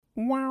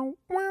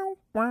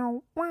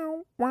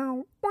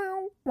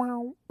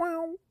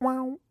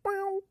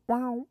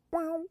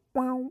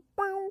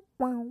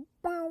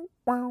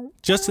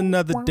Just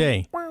another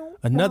day.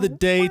 Another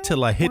day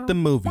till I hit the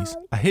movies.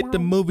 I hit the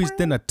movies,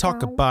 then I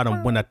talk about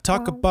them. When I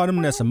talk about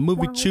them, that's a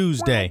movie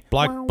Tuesday.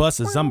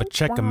 Blockbusters, I'ma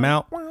check them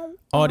out.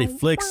 All the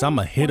flicks,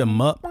 I'ma hit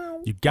them up.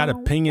 You got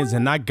opinions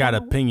and I got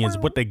opinions.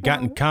 What they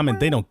got in common,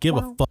 they don't give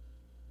a fuck.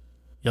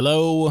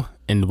 Hello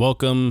and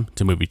welcome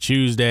to Movie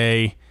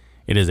Tuesday.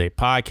 It is a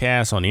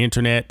podcast on the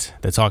internet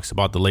that talks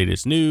about the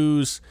latest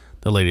news,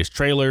 the latest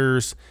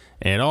trailers,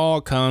 and it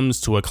all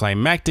comes to a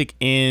climactic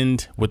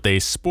end with a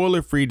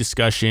spoiler-free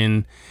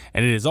discussion,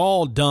 and it is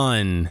all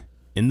done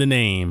in the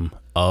name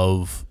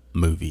of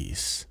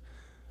movies.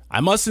 I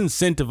must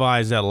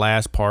incentivize that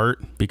last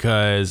part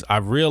because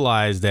I've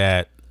realized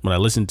that when I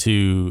listen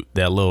to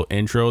that little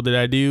intro that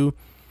I do,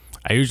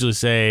 I usually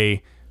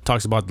say,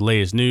 talks about the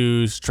latest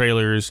news,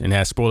 trailers, and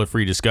has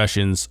spoiler-free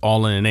discussions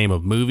all in the name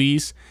of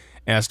movies.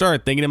 And I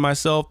started thinking to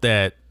myself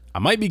that I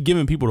might be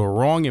giving people the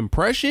wrong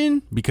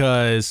impression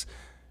because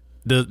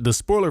the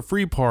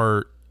spoiler-free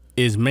part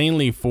is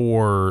mainly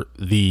for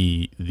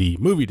the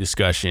movie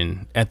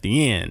discussion at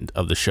the end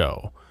of the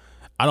show.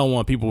 I don't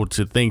want people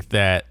to think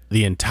that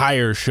the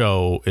entire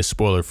show is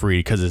spoiler-free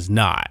because it's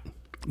not.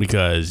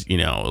 Because, you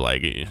know,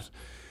 like,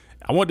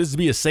 I want this to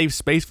be a safe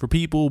space for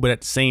people, but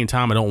at the same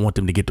time, I don't want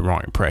them to get the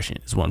wrong impression,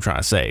 is what I'm trying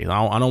to say.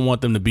 I don't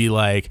want them to be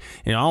like,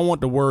 you know, I don't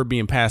want the word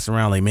being passed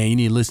around like, man, you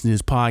need to listen to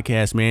this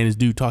podcast, man. This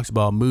dude talks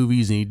about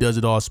movies and he does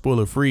it all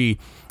spoiler free.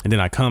 And then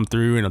I come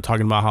through and I'm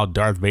talking about how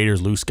Darth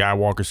Vader's Luke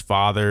Skywalker's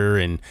father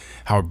and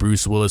how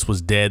Bruce Willis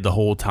was dead the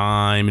whole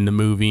time in the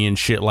movie and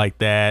shit like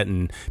that.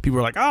 And people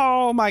are like,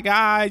 oh my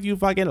God, you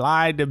fucking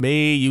lied to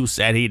me. You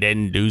said he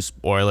didn't do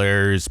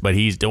spoilers, but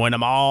he's doing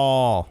them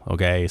all.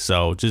 Okay,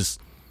 so just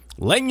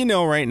letting you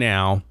know right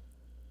now,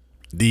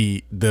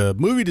 the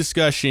movie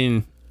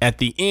discussion at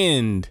the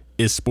end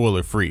is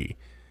spoiler free.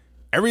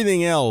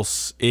 Everything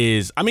else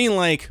is, I mean,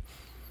 like,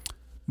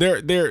 there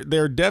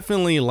are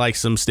definitely like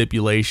some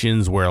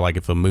stipulations where, like,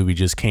 if a movie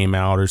just came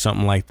out or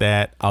something like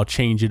that, I'll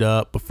change it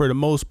up. But for the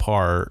most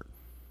part,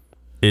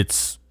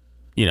 it's,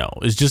 you know,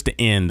 it's just the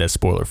end that's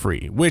spoiler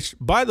free. Which,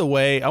 by the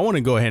way, I want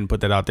to go ahead and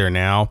put that out there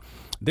now.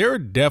 There are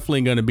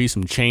definitely going to be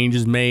some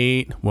changes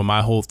made with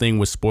my whole thing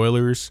with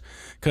spoilers,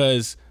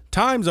 because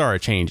times are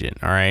changing,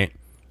 all right?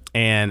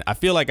 And I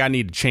feel like I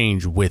need to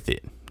change with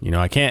it. You know,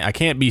 I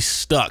can't be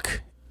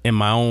stuck in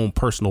my own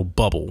personal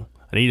bubble.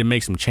 I need to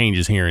make some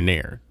changes here and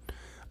there.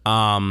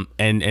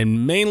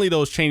 And mainly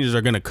those changes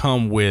are going to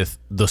come with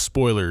the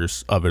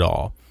spoilers of it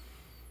all.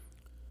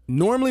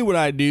 Normally what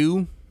I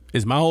do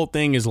is my whole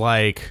thing is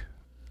like,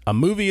 a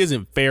movie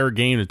isn't fair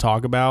game to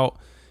talk about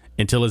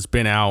until it's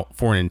been out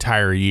for an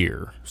entire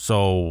year.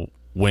 So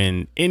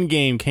when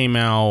Endgame came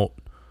out,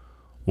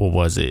 what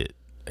was it?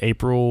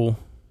 April,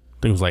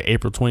 I think it was like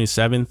April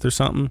 27th or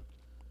something.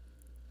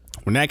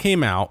 When that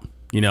came out,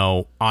 you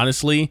know,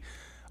 honestly,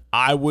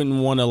 I wouldn't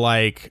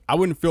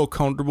feel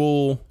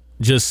comfortable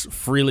just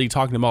freely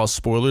talking about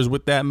spoilers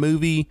with that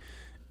movie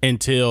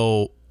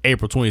until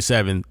April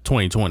 27th,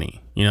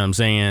 2020. You know what I'm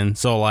saying?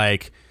 So,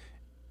 like,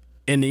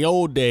 in the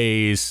old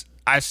days,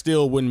 I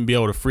still wouldn't be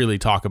able to freely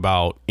talk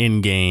about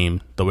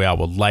Endgame the way I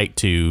would like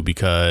to,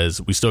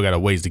 because we still got a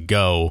ways to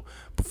go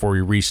before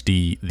we reach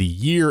the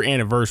year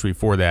anniversary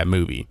for that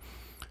movie.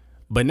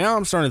 But now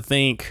I'm starting to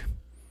think,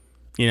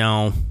 you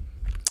know,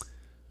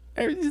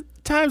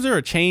 times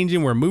are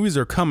changing where movies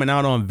are coming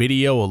out on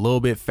video a little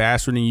bit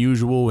faster than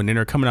usual, and then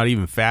they're coming out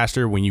even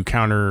faster when you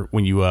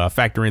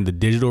factor in the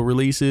digital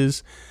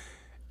releases.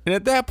 And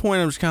at that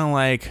point, I'm just kind of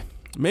like,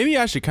 maybe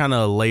I should kind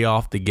of lay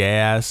off the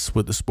gas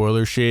with the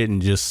spoiler shit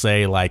and just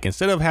say, like,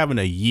 instead of having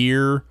a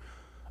year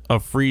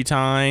of free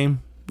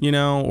time, you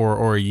know,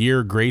 or a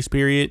year grace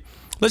period,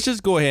 let's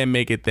just go ahead and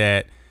make it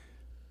that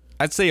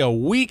I'd say a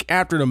week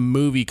after the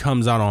movie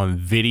comes out on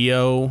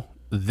video,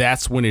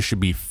 that's when it should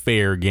be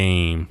fair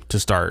game to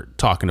start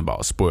talking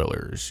about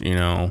spoilers, you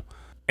know?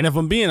 And if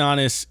I'm being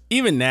honest,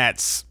 even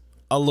that's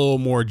a little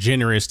more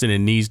generous than it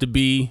needs to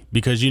be,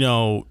 because, you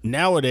know,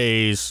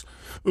 nowadays,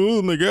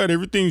 oh my God,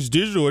 everything's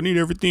digital. I need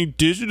everything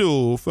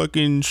digital.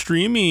 Fucking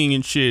streaming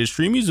and shit.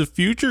 Streaming's the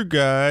future,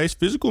 guys.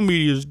 Physical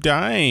media is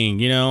dying,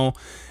 you know?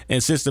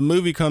 And since the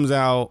movie comes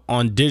out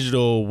on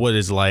digital, what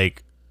is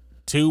like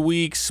 2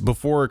 weeks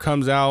before it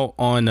comes out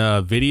on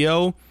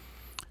video,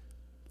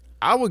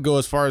 I would go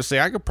as far as say,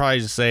 I could probably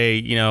just say,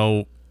 you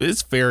know,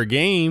 it's fair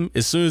game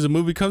as soon as the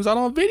movie comes out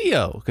on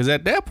video. Because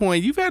at that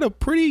point, you've had a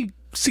pretty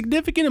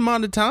significant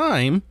amount of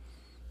time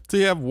to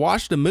have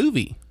watched the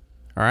movie.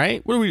 All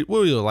right. What are we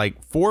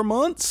like 4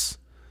 months?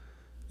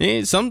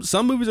 And some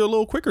movies are a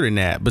little quicker than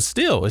that, but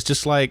still, it's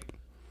just like,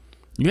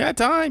 you had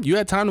time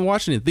to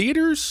watch it in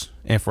theaters,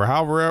 and for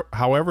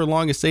however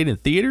long it stayed in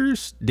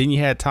theaters, then you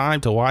had time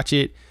to watch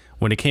it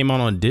when it came out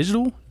on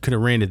digital. Could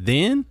have ran it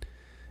then,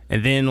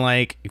 and then,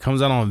 like, it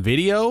comes out on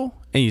video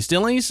and you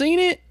still ain't seen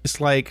it. It's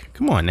like,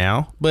 come on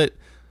now. But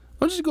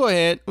I'll just go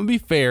ahead and be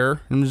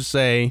fair and just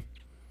say,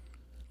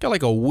 got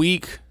like a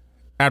week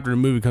after the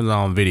movie comes out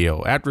on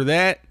video. After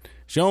that,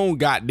 It's your own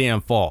goddamn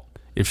fault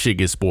if shit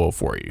gets spoiled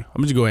for you.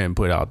 I'm just go ahead and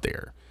put it out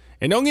there.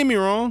 And don't get me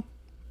wrong,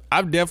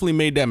 I've definitely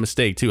made that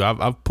mistake too.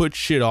 I've put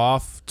shit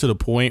off to the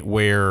point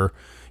where,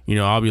 you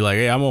know, I'll be like,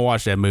 hey, I'm gonna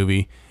watch that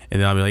movie,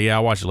 and then I'll be like, yeah,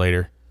 I'll watch it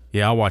later.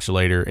 Yeah, I'll watch it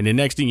later. And the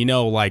next thing you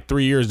know, like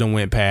 3 years done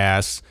went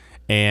past,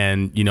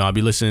 and, you know, I'll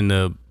be listening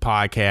to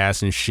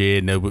podcasts and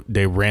shit, and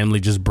they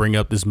randomly just bring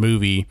up this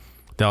movie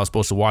that I was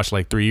supposed to watch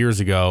like 3 years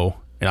ago,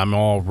 and I'm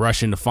all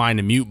rushing to find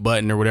the mute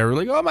button or whatever.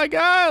 Like, oh my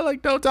God,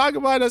 like, don't talk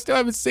about it. I still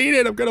haven't seen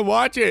it. I'm going to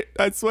watch it.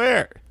 I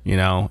swear. You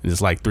know, it's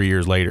like 3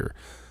 years later.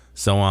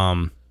 So,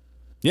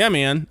 yeah,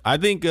 man, I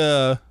think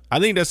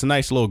that's a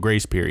nice little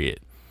grace period.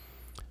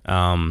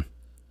 I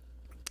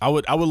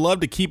would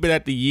love to keep it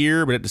at the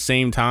year, but at the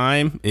same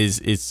time,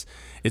 it's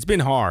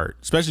been hard,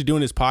 especially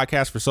doing this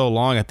podcast for so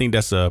long. I think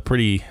that's a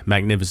pretty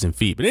magnificent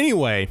feat. But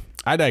anyway,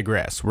 I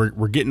digress. We're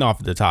getting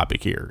off the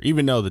topic here,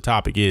 even though the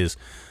topic is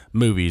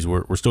movies.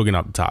 We're still getting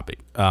off the topic.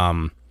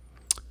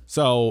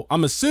 So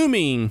I'm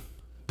assuming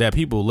that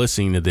people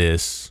listening to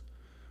this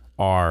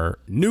are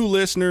new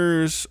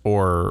listeners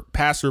or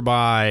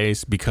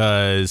passerbys,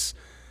 because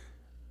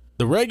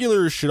the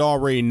regulars should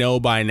already know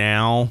by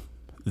now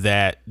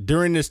that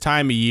during this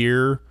time of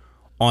year,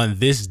 on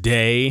this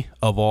day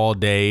of all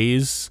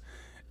days,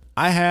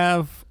 I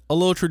have a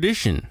little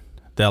tradition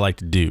that I like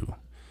to do.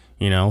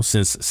 You know,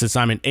 since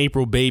I'm an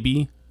April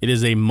baby, it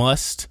is a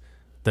must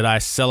that I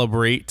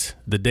celebrate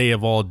the day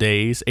of all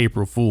days,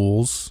 April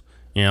Fools.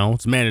 You know,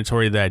 it's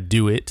mandatory that I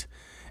do it.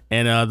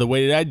 And the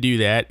way that I do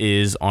that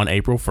is on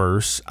April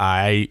 1st,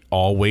 I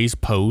always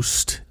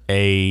post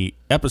a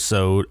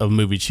episode of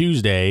Movie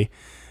CHewsday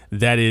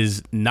that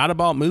is not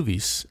about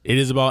movies. It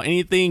is about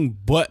anything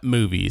but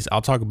movies.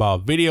 I'll talk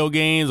about video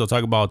games. I'll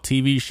talk about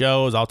TV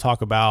shows. I'll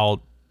talk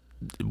about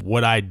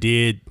what I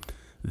did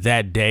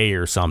that day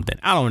or something.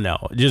 I don't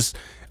know. Just,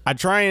 I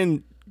try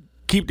and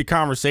keep the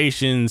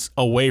conversations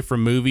away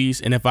from movies.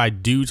 And if I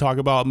do talk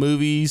about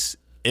movies,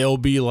 it'll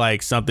be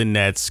like something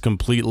that's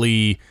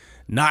completely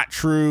not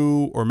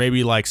true, or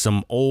maybe like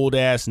some old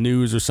ass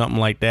news or something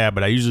like that.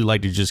 But I usually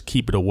like to just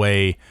keep it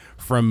away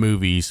from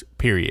movies,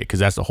 period, because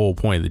that's the whole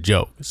point of the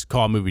joke. It's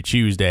called Movie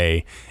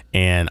CHewsday,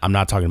 and I'm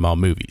not talking about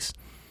movies.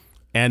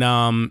 And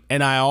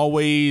I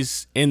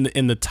always, in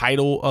the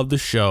title of the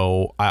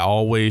show, I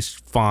always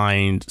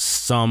find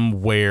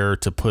somewhere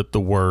to put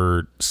the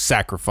word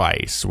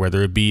sacrifice,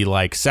 whether it be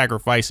like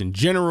sacrifice in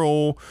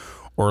general,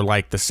 or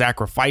like the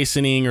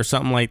sacrificing or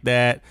something like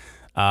that.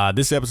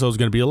 This episode is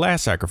going to be the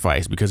last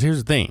sacrifice, because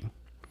here's the thing.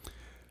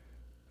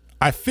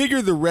 I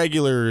figure the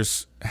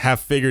regulars have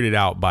figured it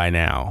out by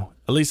now.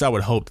 At least I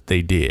would hope that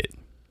they did.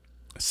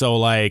 So,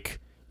 like,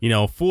 you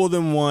know, fool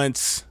them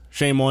once,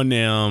 shame on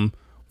them.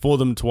 Fool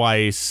them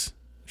twice,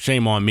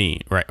 shame on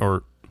me, right?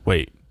 Or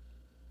wait,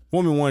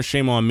 fool me once,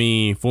 shame on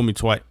me. Fool me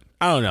twice.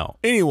 I don't know.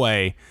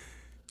 Anyway,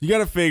 you got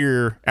to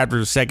figure after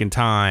the second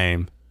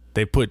time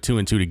they put 2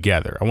 and 2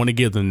 together. I want to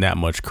give them that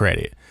much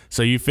credit.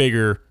 So you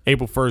figure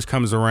April 1st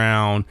comes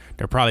around,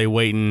 they're probably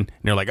waiting, and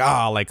they're like,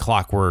 like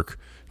clockwork,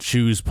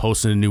 Chews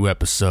posting a new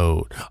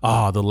episode.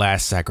 The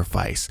last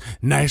sacrifice.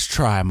 Nice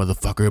try,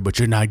 motherfucker, but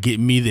you're not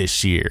getting me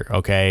this year,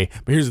 okay?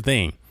 But here's the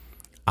thing.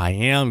 I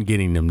am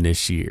getting them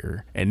this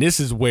year. And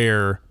this is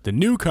where the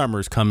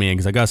newcomers come in,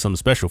 because I got something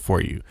special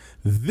for you.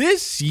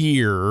 This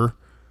year,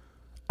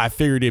 I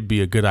figured it'd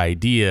be a good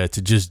idea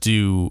to just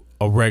do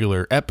a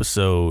regular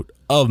episode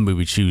of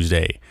Movie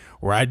CHewsday,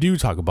 where I do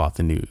talk about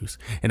the news,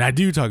 and I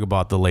do talk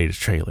about the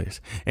latest trailers,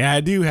 and I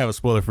do have a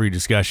spoiler-free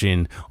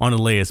discussion on the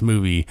latest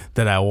movie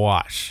that I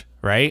watched,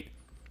 right?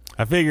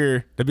 I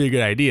figure that'd be a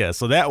good idea.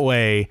 So that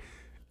way,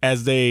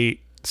 as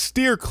they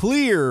steer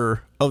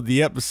clear of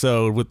the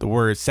episode with the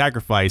word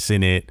sacrifice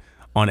in it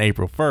on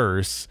April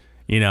 1st,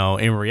 you know,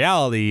 in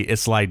reality,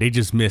 it's like they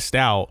just missed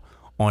out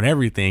on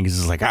everything.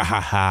 It's like,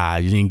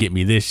 you didn't get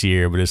me this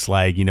year. But it's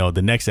like, you know,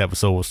 the next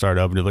episode will start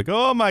up and they're like,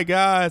 oh my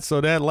God, so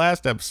that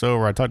last episode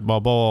where I talked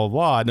about blah, blah,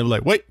 blah. And they're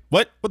like, wait,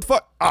 what the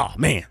fuck? Oh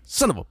man,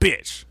 son of a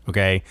bitch.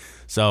 Okay.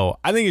 So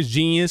I think it's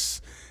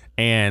genius,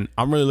 and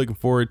I'm really looking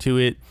forward to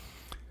it.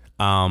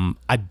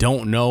 I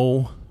don't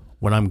know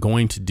what I'm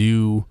going to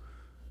do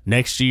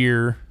next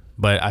year,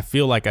 but I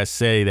feel like I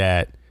say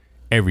that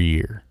every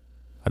year.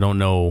 I don't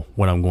know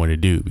what I'm going to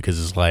do, because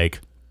it's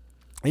like,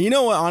 and you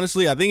know what,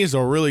 honestly, I think it's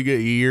a really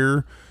good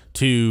year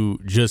to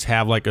just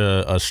have like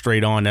a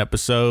straight on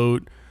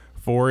episode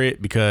for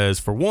it, because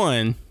for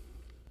one,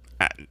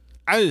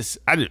 I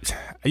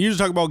usually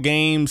talk about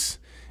games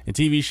and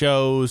TV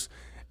shows,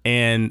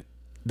 and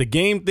the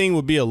game thing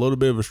would be a little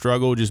bit of a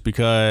struggle just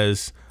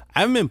because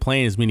I haven't been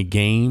playing as many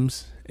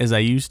games as I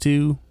used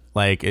to.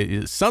 Like,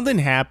 something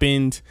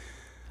happened.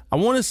 I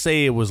want to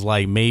say it was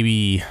like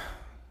maybe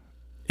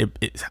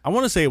I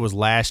want to say it was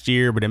last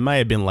year, but it might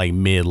have been like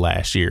mid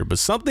last year. But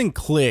something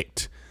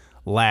clicked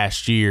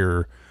last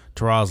year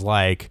to where I was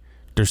like,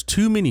 there's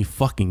too many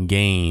fucking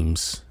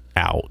games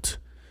out.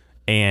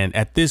 And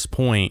at this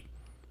point,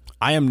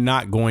 I am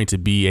not going to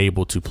be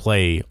able to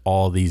play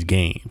all these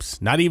games.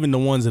 Not even the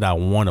ones that I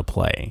want to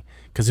play.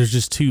 because there's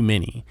just too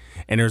many.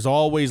 And there's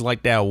always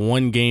like that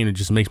one game that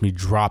just makes me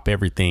drop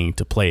everything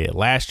to play it.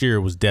 Last year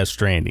it was Death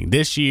Stranding.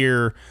 This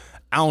year,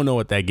 I don't know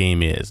what that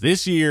game is.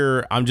 This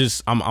year,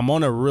 I'm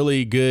on a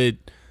really good,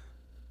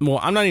 well,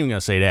 I'm not even going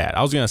to say that.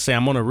 I was going to say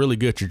I'm on a really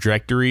good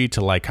trajectory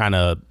to like kind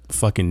of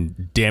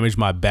fucking damage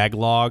my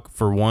backlog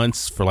for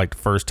once, for like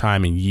the first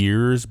time in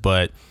years.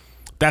 But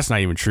that's not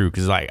even true,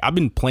 because like I've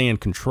been playing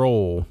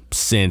Control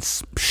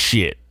since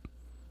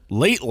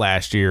late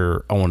last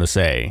year, I want to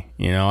say.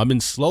 You know, I've been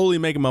slowly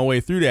making my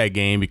way through that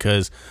game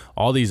because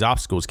all these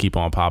obstacles keep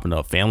on popping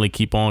up. Family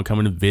keep on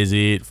coming to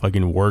visit.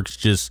 Fucking work's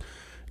just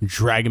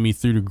dragging me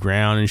through the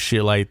ground and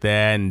shit like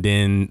that. And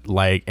then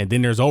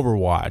there's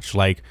Overwatch.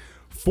 Like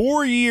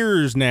 4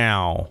 years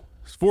now.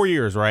 It's 4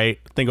 years, right?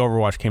 I think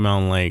Overwatch came out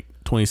in like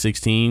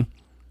 2016.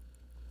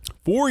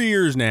 4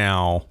 years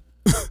now.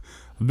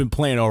 I've been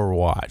playing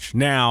Overwatch.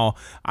 Now,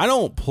 I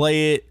don't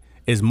play it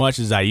as much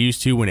as I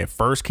used to when it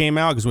first came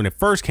out, because when it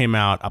first came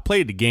out, I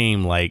played the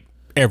game like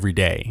every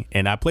day,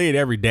 and I played it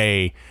every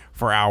day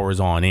for hours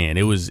on end.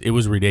 It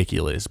was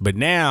ridiculous. But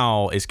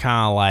now it's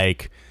kind of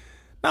like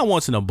not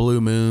once in a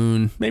blue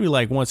moon, maybe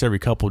like once every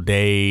couple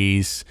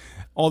days.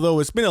 Although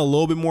it's been a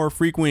little bit more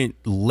frequent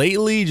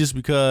lately, just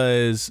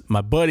because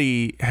my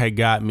buddy had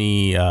got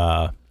me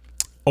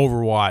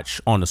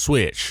Overwatch on the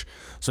Switch.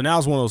 So now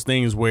it's one of those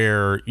things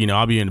where, you know,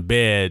 I'll be in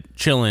bed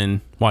chilling,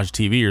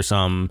 watching TV or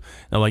something,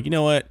 and I'm like, you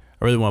know what?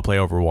 I really want to play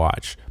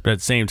Overwatch. But at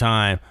the same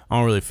time, I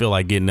don't really feel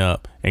like getting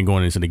up and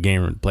going into the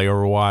game room to play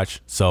Overwatch.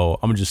 So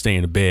I'm going to just stay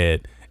in the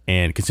bed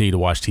and continue to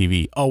watch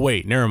TV. Oh,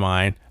 wait, never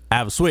mind. I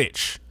have a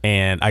Switch,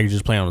 and I can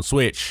just play on the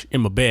Switch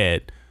in my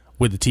bed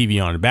with the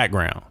TV on in the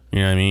background. You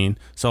know what I mean?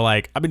 So,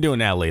 like, I've been doing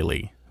that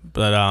lately.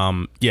 But,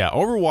 yeah,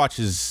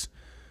 Overwatch,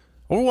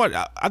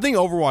 I think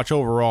Overwatch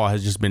overall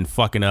has just been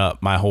fucking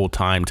up my whole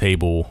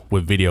timetable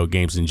with video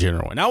games in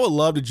general. And I would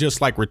love to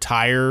just like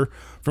retire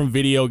from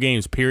video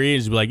games, period.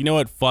 Just be like, you know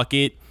what? Fuck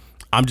it.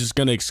 I'm just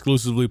going to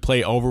exclusively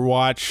play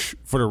Overwatch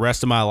for the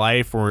rest of my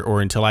life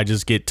or until I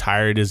just get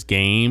tired of this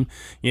game,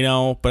 you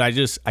know? But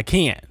I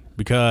can't,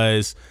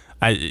 because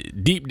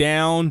deep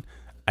down,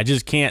 I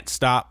just can't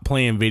stop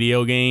playing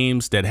video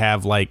games that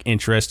have like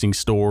interesting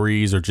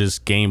stories or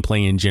just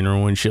gameplay in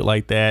general and shit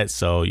like that.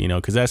 So, you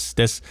know, because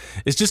that's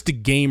it's just the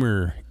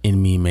gamer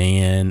in me,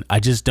 man.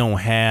 I just don't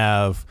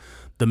have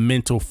the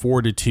mental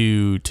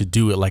fortitude to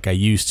do it like I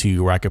used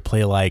to, where I could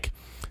play like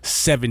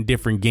 7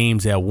 different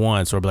games at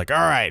once, or be like, all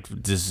right,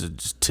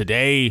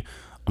 today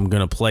I'm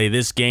going to play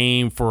this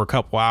game for a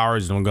couple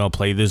hours, and I'm going to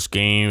play this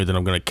game, and then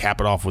I'm going to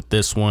cap it off with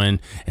this one,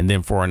 and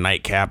then for a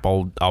nightcap,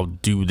 I'll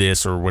do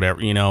this or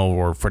whatever, you know,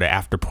 or for the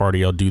after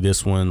party, I'll do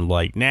this one.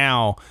 Like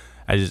now,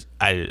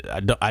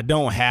 I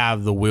don't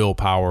have the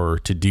willpower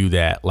to do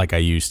that like I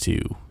used to,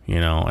 you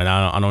know, and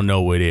I don't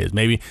know what it is.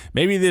 Maybe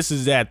this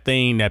is that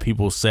thing that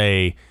people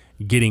say,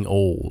 getting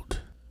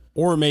old.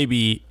 Or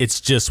maybe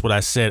it's just what I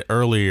said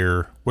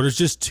earlier, where there's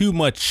just too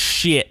much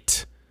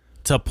shit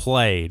to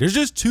play. There's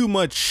just too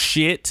much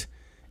shit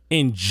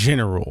in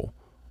general.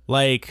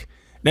 Like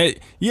that,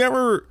 you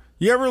ever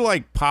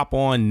like pop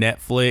on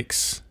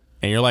Netflix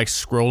and you're like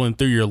scrolling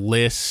through your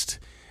list,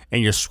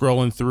 and you're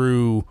scrolling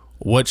through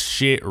what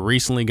shit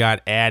recently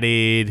got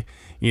added,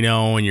 you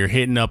know, and you're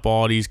hitting up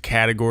all these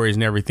categories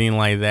and everything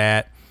like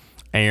that,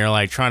 and you're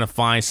like trying to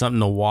find something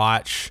to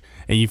watch,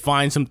 and you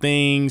find some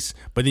things,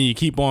 but then you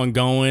keep on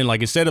going. Like,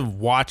 instead of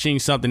watching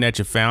something that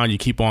you found, you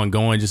keep on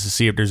going just to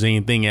see if there's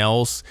anything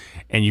else,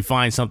 and you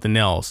find something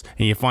else,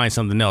 and you find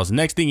something else.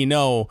 Next thing you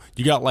know,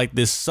 you got like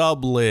this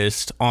sub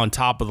list on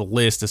top of the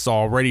list that's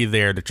already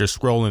there that you're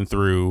scrolling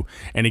through,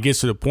 and it gets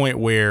to the point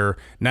where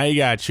now you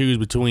gotta choose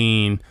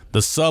between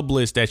the sub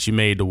list that you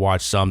made to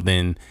watch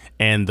something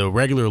and the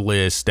regular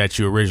list that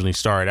you originally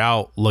started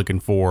out looking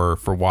for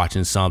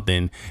watching something.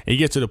 And you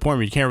get to the point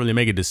where you can't really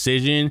make a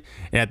decision,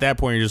 and at that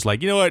point you're just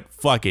like, you know what,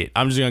 fuck it,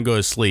 I'm just gonna go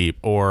to sleep,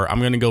 or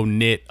I'm gonna go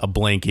knit a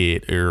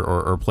blanket,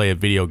 or play a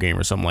video game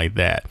or something like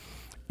that.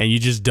 And you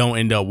just don't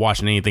end up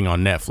watching anything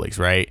on Netflix,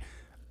 right?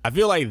 I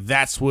feel like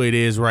that's what it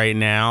is right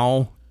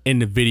now in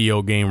the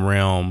video game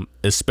realm,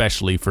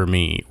 especially for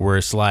me, where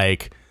it's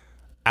like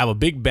I have a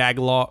big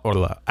backlog,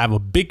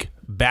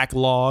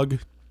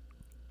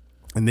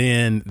 and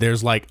then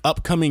there's like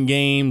upcoming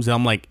games that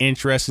I'm like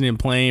interested in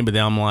playing, but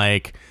then I'm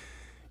like,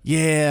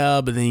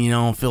 yeah, but then, you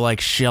know, I don't feel like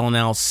shelling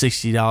out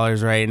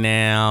 $60 right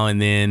now. And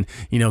then,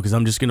 you know, because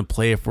I'm just going to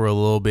play it for a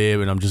little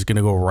bit, and I'm just going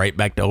to go right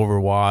back to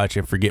Overwatch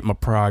and forget my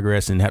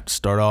progress and have to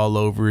start all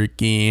over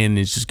again.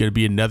 It's just going to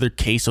be another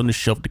case on the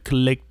shelf to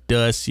collect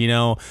dust, you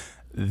know.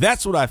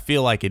 That's what I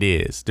feel like it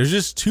is. There's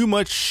just too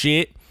much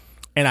shit,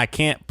 and I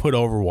can't put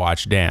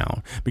Overwatch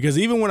down. Because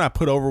even when I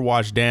put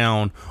Overwatch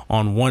down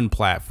on one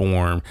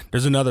platform,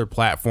 there's another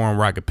platform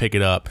where I could pick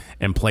it up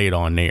and play it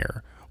on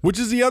there. Which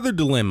is the other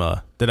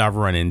dilemma that I've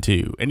run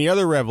into, and the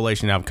other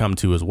revelation I've come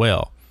to as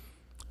well.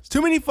 It's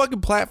too many fucking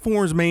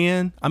platforms,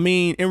 man. I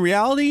mean, in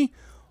reality,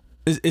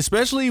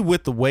 especially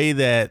with the way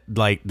that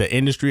like the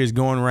industry is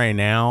going right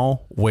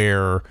now,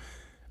 where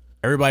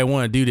everybody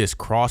want to do this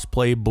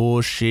crossplay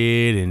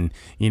bullshit, and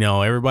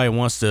everybody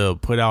wants to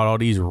put out all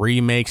these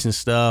remakes and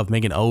stuff,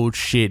 making old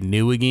shit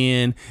new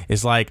again.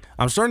 It's like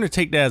I'm starting to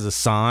take that as a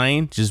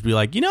sign, just be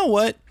like, you know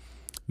what,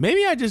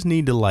 maybe I just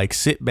need to like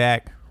sit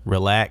back,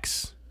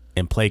 relax,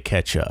 and play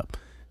catch up.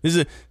 This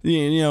is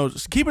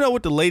just keeping up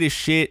with the latest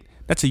shit.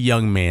 That's a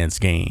young man's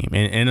game,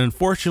 and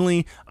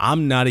unfortunately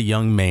I'm not a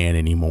young man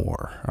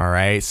anymore. All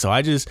right, so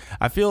I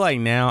feel like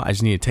now I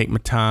just need to take my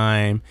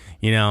time,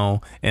 and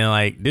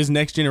like this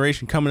next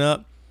generation coming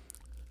up,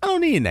 I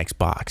don't need an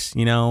Xbox.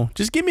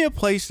 Just give me a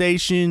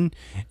PlayStation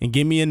and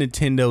give me a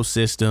Nintendo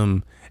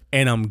system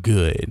and I'm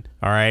good.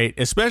 All right,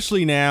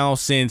 especially now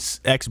since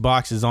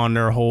Xbox is on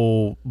their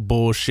whole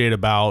bullshit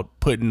about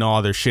putting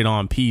all their shit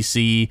on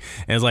PC.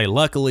 And it's like,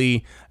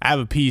 luckily I have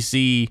a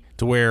PC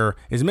to where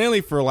it's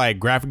mainly for like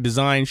graphic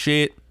design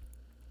shit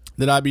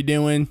that I be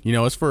doing.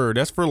 That's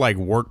for like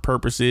work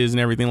purposes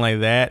and everything like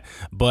that.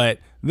 But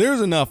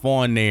there's enough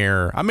on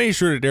there. I made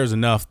sure that there's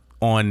enough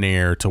on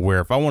there to where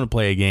if I want to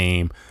play a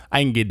game,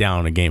 I can get down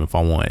on a game if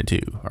I wanted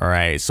to. All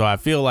right, so I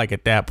feel like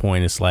at that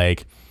point it's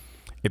like,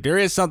 if there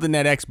is something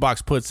that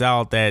Xbox puts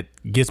out that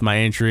gets my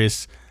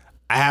interest,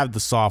 I have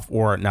the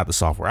software, not the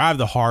software, I have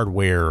the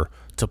hardware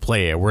to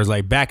play it. Whereas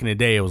like back in the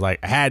day, it was like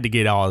I had to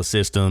get all the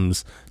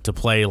systems to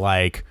play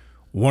like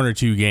one or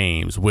two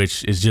games,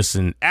 which is just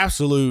an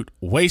absolute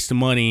waste of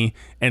money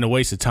and a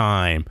waste of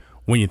time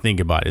when you think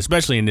about it,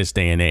 especially in this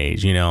day and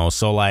age,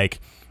 So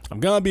like, I'm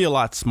going to be a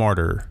lot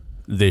smarter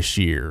this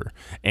year,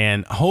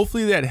 and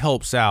hopefully that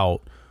helps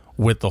out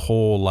with the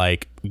whole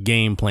like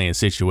game playing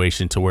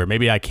situation to where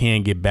maybe I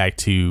can get back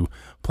to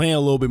playing a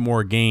little bit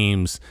more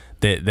games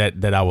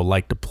that I would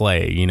like to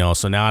play,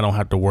 so now I don't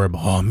have to worry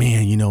about, oh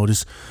man,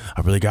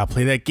 I really got to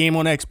play that game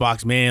on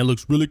Xbox, man, it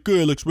looks really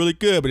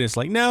good, but it's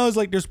like, no, it's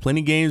like there's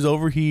plenty of games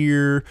over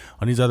here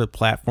on these other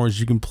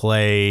platforms you can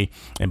play,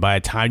 and by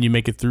the time you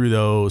make it through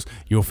those,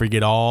 you'll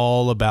forget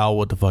all about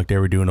what the fuck they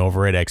were doing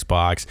over at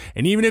Xbox,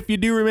 and even if you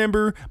do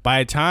remember, by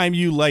the time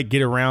you like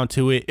get around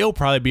to it, it'll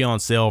probably be on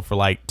sale for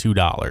like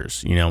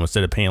 $2,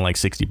 instead of paying like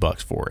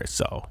 $60 for it,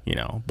 so,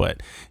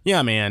 but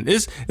yeah, man,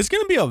 it's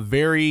gonna be a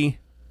very,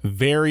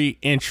 very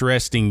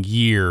interesting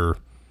year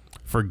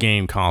for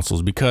game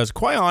consoles, because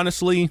quite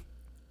honestly,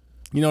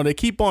 they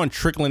keep on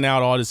trickling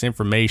out all this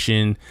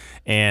information,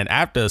 and I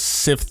have to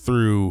sift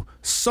through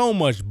so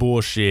much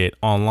bullshit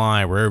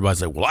online where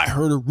everybody's like, well, I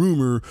heard a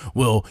rumor.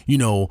 Well,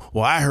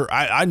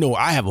 I know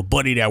I have a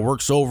buddy that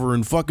works over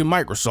in fucking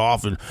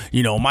Microsoft, and,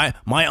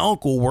 my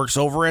uncle works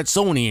over at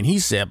Sony, and he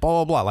said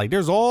blah, blah, blah. Like,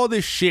 there's all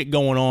this shit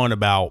going on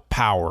about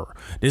power.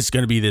 This is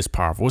going to be this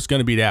powerful. It's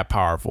going to be that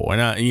powerful.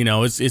 And,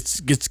 it's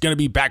going to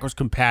be backwards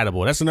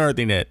compatible. That's another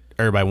thing that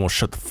everybody won't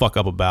shut the fuck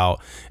up about,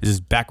 is this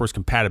backwards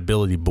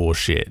compatibility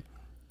bullshit.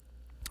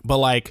 But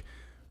like,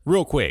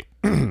 real quick,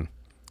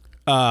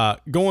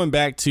 going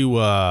back to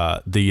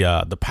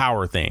the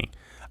power thing,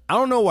 I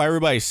don't know why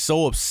everybody's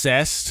so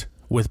obsessed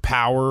with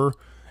power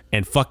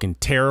and fucking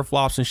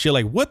teraflops and shit.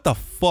 Like, what the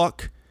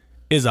fuck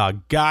is a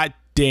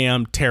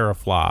goddamn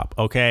teraflop?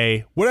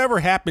 Okay,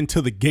 whatever happened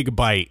to the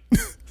gigabyte?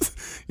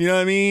 You know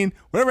what I mean?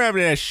 Whatever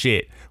happened to that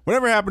shit?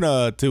 Whatever happened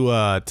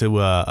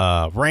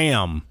to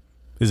RAM?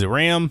 Is it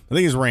RAM? I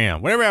think it's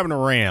RAM. Whatever happened to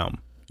RAM?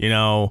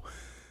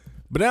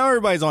 But now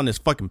everybody's on this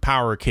fucking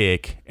power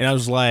kick, and I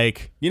was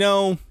like,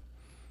 I'm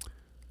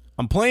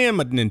playing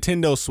my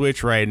Nintendo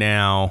Switch right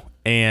now,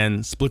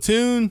 and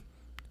Splatoon,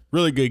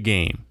 really good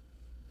game.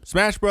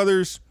 Smash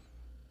Brothers,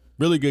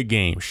 really good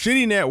game.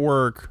 Shitty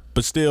network,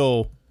 but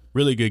still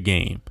really good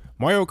game.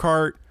 Mario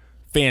Kart,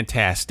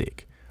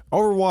 fantastic.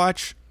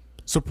 Overwatch,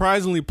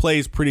 surprisingly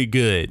plays pretty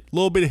good. A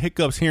little bit of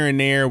hiccups here and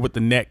there with the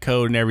net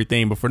code and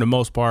everything, but for the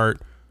most part,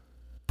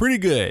 pretty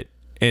good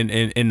in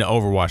the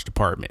Overwatch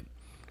department.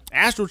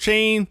 Astral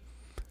Chain,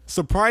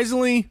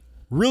 surprisingly,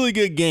 really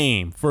good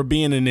game for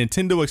being a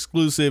Nintendo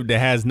exclusive that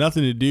has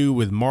nothing to do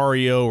with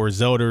Mario or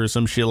Zelda or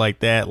some shit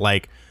like that.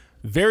 Like,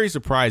 very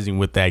surprising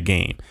with that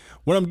game.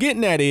 What I'm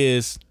getting at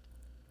is,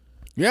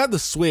 you have the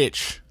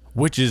Switch,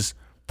 which is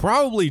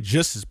probably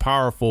just as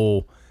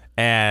powerful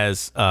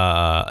as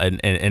an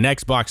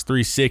Xbox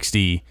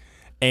 360,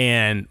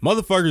 and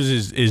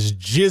motherfuckers is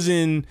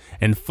jizzing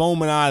and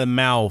foaming out of the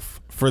mouth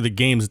for the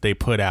games that they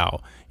put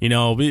out.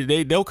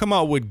 They'll come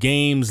out with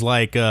games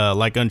like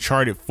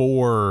Uncharted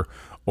 4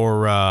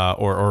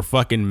 or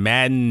fucking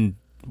Madden,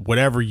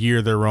 whatever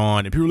year they're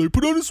on, and people are like,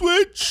 put on the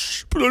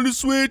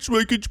Switch,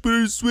 why can't you put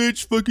on the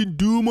Switch, fucking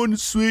Doom on the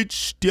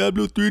Switch,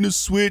 Diablo 3 on the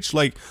Switch,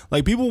 like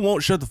people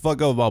won't shut the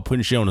fuck up about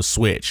putting shit on the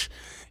Switch.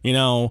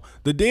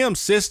 The damn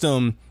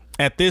system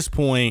at this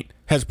point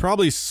has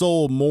probably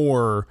sold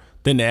more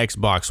than the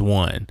Xbox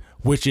One,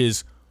 which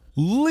is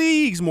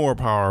leagues more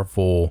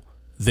powerful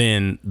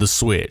than the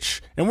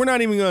Switch. And we're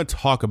not even going to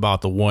talk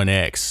about the One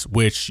X,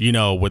 which,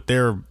 with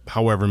their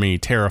however many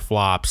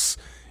teraflops,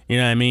 you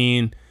know what I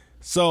mean?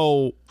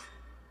 So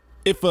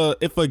if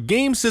a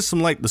game system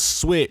like the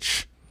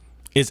Switch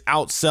is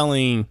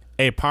outselling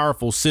a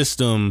powerful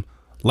system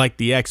like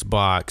the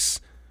Xbox,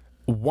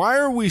 why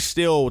are we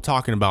still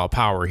talking about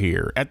power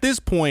here? At this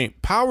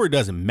point, power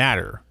doesn't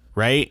matter.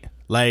 right?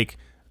 Like,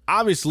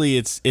 obviously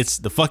it's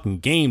the fucking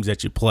games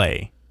that you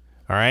play,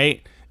 all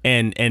right?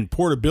 And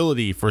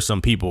portability for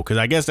some people, because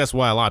I guess that's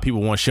why a lot of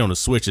people want shit on the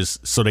Switches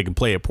so they can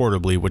play it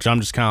portably, which I'm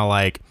just kind of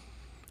like,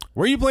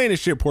 where are you playing this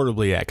shit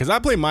portably at? Because I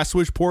play my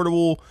Switch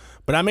portable,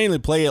 but I mainly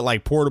play it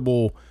like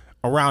portable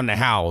around the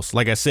house.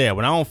 Like I said,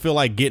 when I don't feel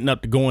like getting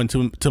up to go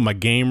into my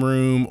game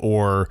room,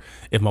 or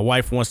if my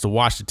wife wants to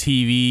watch the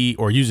TV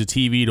or use the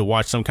TV to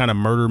watch some kind of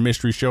murder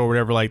mystery show or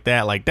whatever like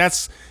that, like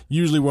that's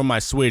usually where my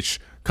Switch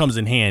comes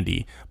in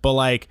handy. But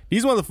like,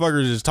 these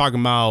motherfuckers is talking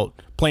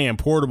about playing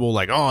portable,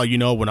 like, oh, you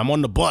know, when I'm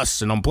on the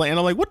bus and I'm playing,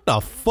 I'm like, what the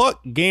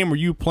fuck game are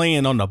you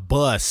playing on the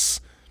bus?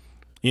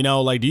 You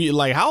know, like,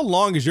 how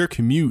long is your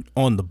commute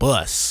on the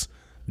bus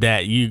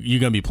that you're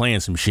gonna be playing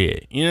some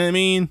shit? You know what I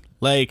mean?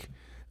 Like,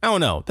 I don't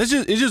know. It's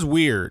just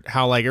weird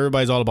how like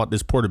everybody's all about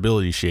this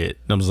portability shit.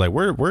 And I'm just like,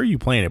 where are you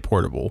playing it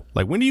portable?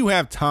 Like, when do you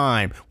have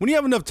time? When do you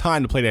have enough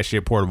time to play that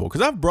shit portable?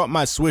 Because I've brought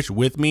my Switch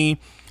with me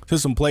to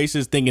some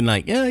places thinking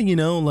like, yeah, you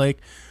know, like,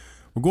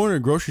 we're going to a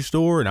grocery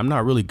store and I'm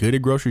not really good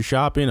at grocery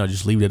shopping. I'll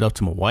just leave it up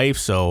to my wife.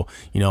 So,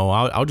 you know,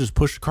 I'll just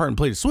push the cart and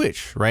play the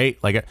Switch, right?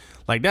 Like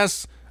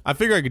that's, I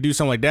figure I could do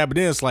something like that, but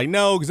then it's like,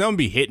 no, because I'm gonna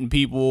be hitting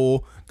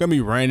people, gonna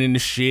be running into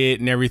shit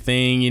and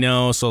everything, you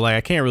know. So like,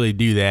 I can't really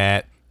do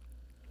that.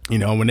 You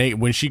know,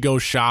 when she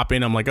goes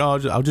shopping, I'm like, oh,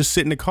 I'll just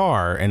sit in the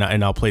car and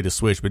I'll play the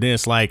Switch. But then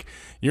it's like,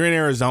 you're in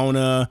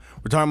Arizona,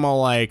 we're talking about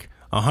like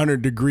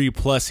 100-degree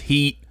plus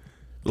heat.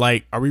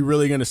 Like, are we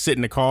really gonna sit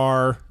in the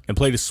car and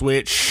play the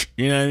Switch?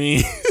 You know what I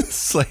mean?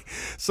 It's like,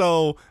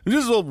 so I'm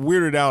just a little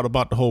weirded out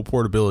about the whole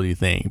portability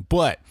thing.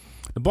 But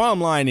the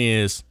bottom line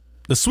is,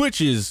 the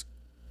Switch is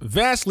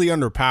vastly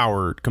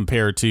underpowered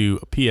compared to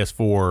a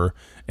PS4,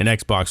 an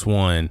Xbox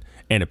One,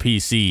 and a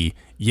PC.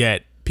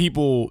 Yet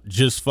people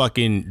just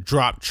fucking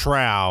drop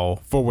trowel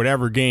for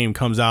whatever game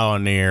comes out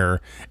on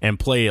there and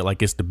play it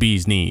like it's the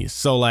bee's knees.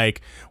 So like,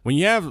 when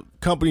you have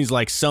companies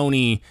like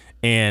Sony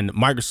and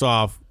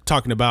Microsoft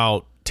talking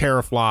about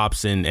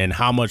teraflops and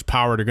how much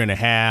power they're going to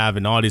have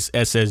and all this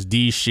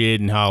SSD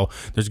shit and how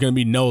there's going to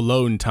be no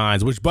loading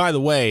times, which, by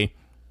the way,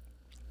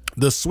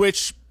 the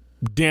Switch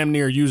damn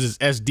near uses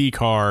SD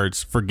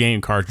cards for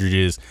game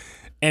cartridges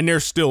and they're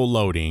still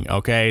loading.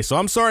 Okay, so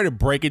I'm sorry to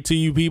break it to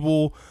you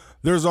people,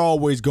 there's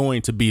always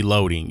going to be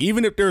loading.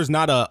 Even if there's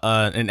not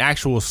an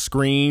actual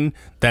screen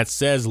that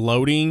says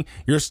loading,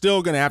 you're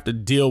still going to have to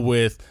deal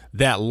with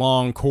that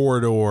long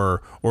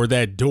corridor or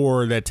that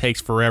door that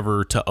takes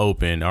forever to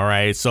open. All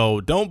right, so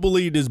don't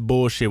believe this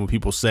bullshit when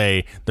people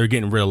say they're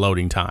getting rid of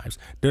loading times.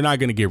 They're not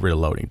going to get rid of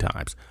loading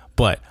times.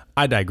 But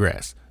I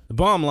digress. The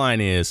bottom line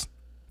is,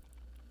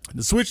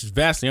 the Switch is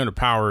vastly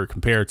underpowered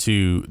compared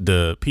to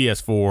the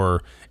PS4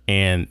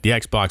 and the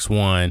Xbox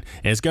One,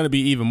 and it's going to be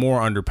even more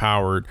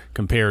underpowered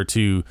compared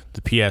to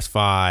the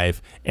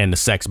PS5 and the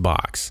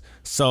Xbox.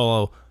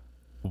 So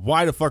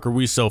why the fuck are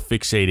we so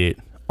fixated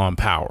on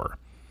power?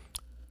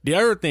 The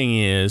other thing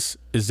is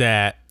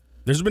that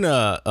there's been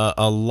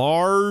a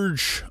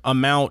large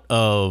amount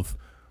of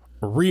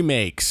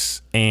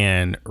remakes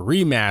and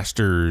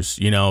remasters,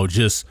 you know,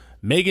 just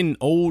making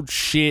old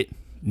shit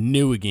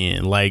new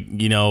again. Like,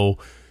 you know,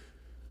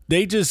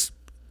 they just,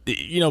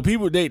 you know,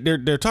 people,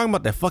 they're talking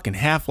about that fucking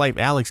Half-Life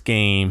Alyx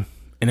game,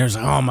 and there's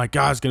like, oh my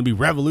god, it's gonna be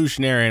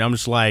revolutionary, and I'm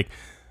just like,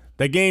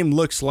 that game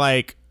looks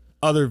like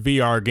other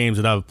VR games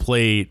that I've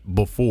played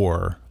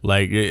before.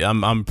 Like,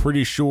 I'm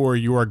pretty sure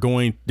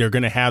they're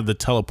gonna have the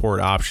teleport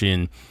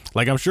option.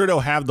 Like, I'm sure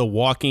they'll have the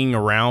walking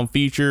around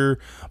feature,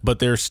 but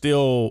they're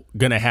still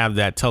gonna have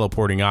that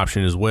teleporting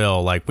option as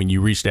well. Like, when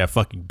you reach that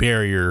fucking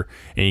barrier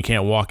and you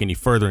can't walk any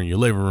further in your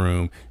living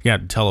room, you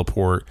got to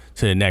teleport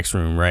to the next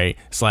room, right?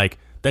 It's like,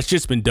 that's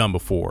just been done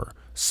before.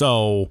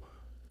 So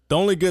the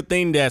only good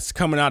thing that's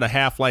coming out of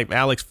Half-Life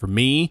Alyx for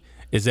me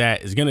is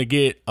that it's gonna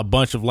get a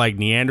bunch of like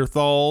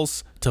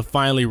Neanderthals to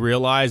finally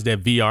realize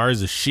that VR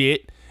is a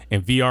shit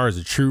and VR is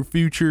a true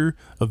future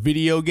of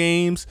video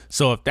games.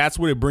 So if that's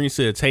what it brings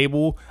to the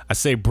table, I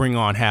say bring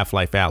on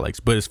Half-Life Alyx.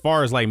 But as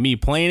far as like me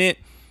playing it,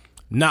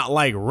 not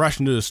like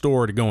rushing to the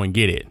store to go and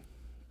get it.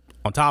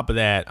 On top of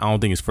that, I don't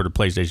think it's for the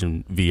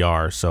PlayStation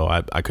VR, so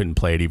I couldn't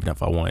play it even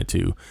if I wanted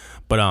to.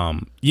 But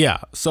yeah,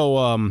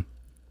 so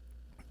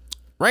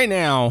right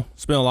now,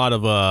 spend a lot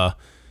of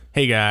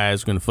hey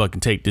guys, we're gonna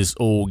fucking take this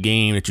old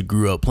game that you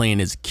grew up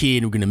playing as a kid,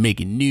 and we're gonna make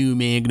it new,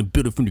 man. We're gonna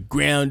build it from the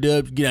ground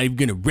up. You're not even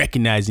gonna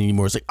recognize it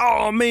anymore. It's like,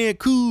 oh man,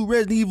 cool,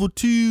 Resident Evil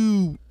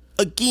 2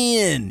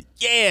 again,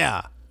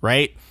 yeah,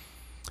 right?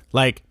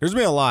 Like, there's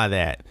been a lot of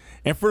that,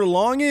 and for the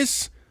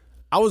longest,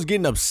 I was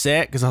getting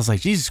upset because I was like,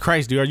 Jesus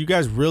Christ, dude, are you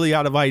guys really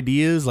out of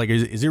ideas? Like,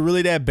 is it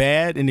really that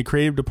bad in the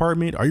creative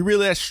department? Are you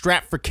really that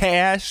strapped for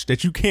cash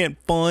that you can't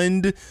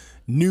fund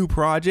new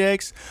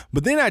projects?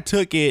 But then I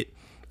took it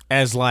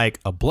as like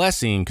a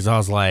blessing, because I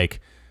was like,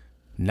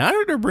 now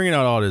that they're bringing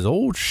out all this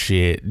old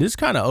shit, this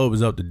kind of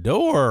opens up the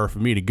door for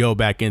me to go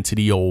back into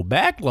the old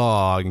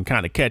backlog and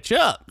kind of catch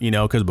up, you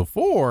know, because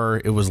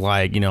before it was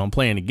like, you know, I'm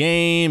playing the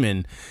game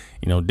and,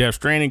 you know, Death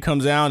Stranding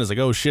comes out and it's like,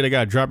 oh shit, I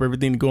got to drop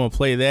everything to go and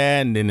play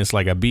that. And then it's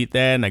like, I beat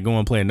that and I go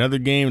and play another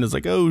game and it's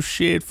like, oh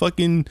shit,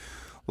 fucking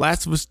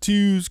Last of Us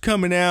 2's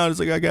coming out. It's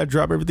like I gotta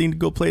drop everything to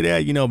go play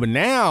that, you know. But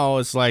now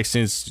it's like,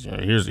 since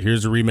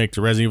here's a remake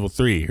to Resident Evil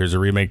 3, here's a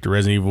remake to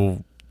Resident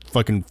Evil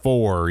fucking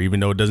 4, even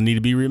though it doesn't need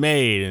to be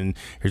remade, and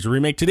here's a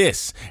remake to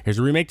this, here's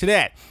a remake to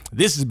that.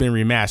 This has been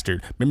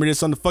remastered. Remember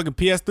this on the fucking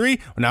PS3?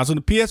 Well, now it's on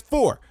the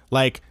PS4.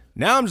 Like,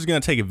 now I'm just gonna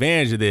take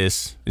advantage of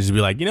this and just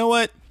be like, you know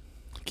what?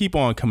 Keep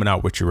on coming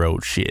out with your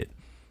old shit,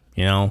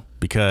 you know,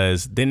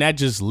 because then that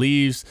just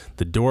leaves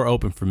the door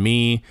open for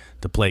me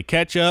to play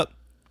catch up.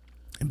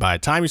 And by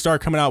the time you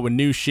start coming out with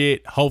new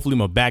shit, hopefully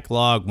my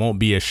backlog won't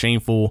be as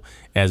shameful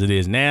as it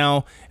is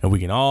now, and we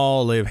can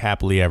all live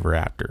happily ever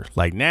after.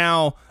 Like,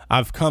 now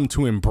I've come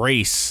to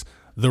embrace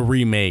the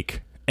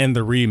remake and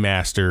the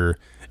remaster.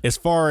 As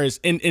far as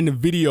in the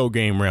video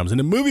game realms, in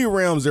the movie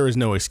realms, there is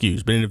no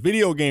excuse, but in the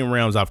video game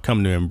realms, I've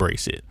come to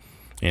embrace it.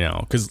 You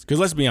know, because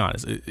let's be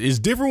honest, it's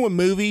different with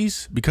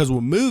movies, because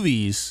with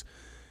movies,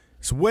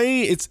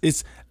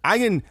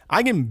 I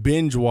can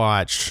binge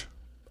watch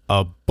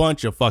a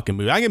bunch of fucking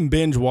movies. I can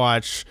binge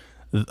watch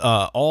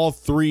all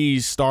 3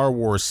 Star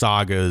Wars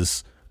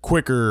sagas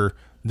quicker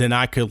than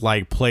I could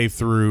like play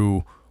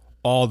through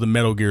all the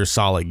Metal Gear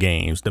Solid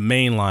games, the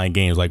mainline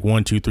games like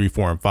 1, 2, 3,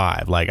 4, and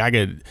 5. Like,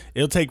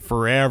 it'll take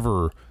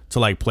forever to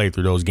like play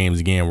through those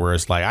games again, where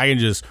it's like I can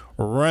just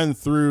run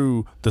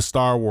through the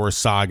Star Wars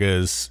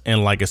sagas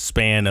in like a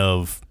span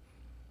of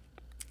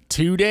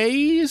 2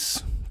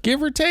 days,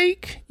 give or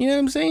take. You know what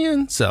I'm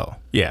saying? So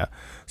yeah,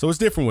 so it's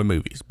different with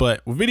movies,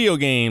 but with video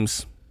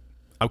games,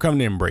 I'm coming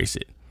to embrace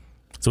it.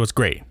 So it's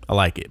great. I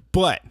like it.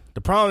 But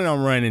the problem that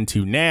I'm running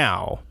into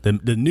now, the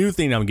new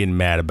thing that I'm getting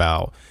mad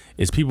about,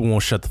 is people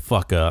won't shut the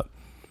fuck up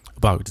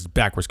about this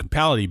backwards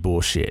compatibility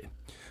bullshit.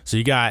 So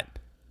you got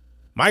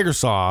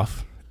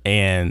Microsoft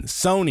and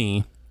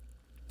Sony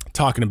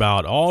talking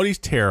about all these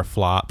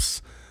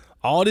teraflops,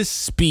 all this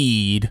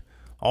speed,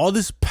 all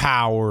this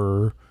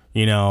power,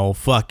 you know,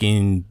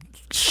 fucking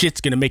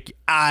shit's gonna make your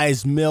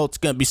eyes melt. It's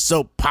gonna be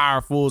so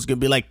powerful. It's gonna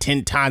be like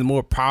 10 times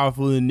more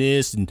powerful than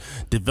this. And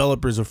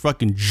developers are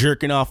fucking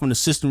jerking off on the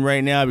system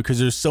right now because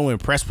they're so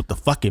impressed with the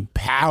fucking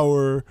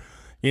power,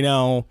 you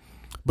know.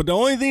 But the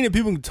only thing that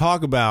people can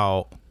talk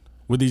about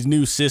with these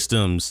new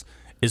systems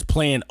is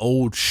playing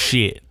old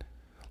shit.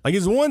 Like,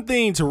 it's one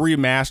thing to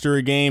remaster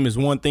a game. It's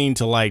one thing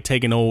to like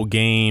take an old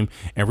game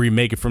and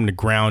remake it from the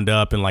ground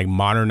up and like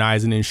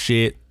modernize it and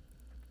shit.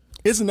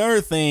 It's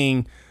another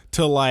thing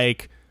to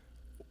like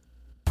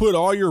put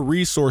all your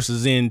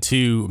resources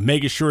into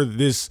making sure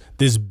that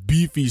this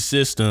beefy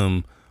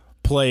system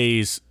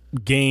plays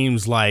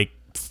games like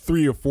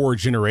 3 or 4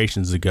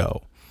 generations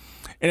ago.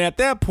 And at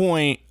that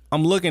point,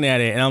 I'm looking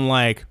at it and I'm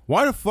like,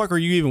 why the fuck are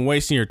you even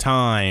wasting your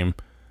time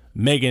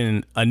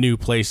making a new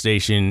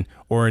PlayStation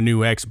or a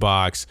new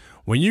Xbox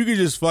when you could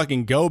just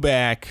fucking go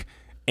back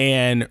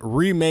and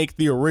remake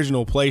the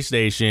original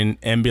PlayStation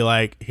and be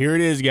like, here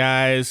it is,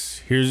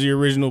 guys, here's the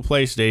original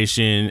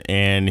PlayStation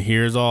and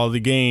here's all the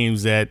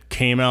games that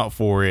came out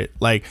for it.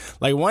 Like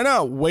why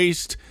not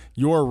waste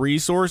your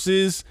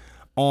resources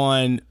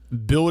on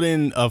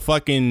building a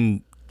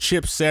fucking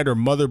chipset or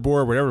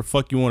motherboard, whatever the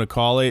fuck you want to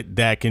call it,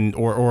 that can,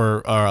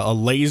 or a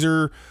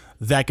laser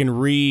that can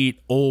read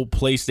old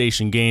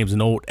PlayStation games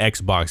and old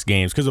Xbox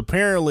games, because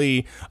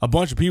apparently a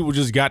bunch of people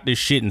just got this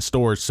shit in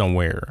storage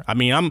somewhere. I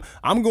mean,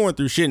 I'm going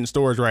through shit in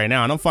storage right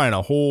now, and I'm finding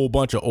a whole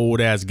bunch of old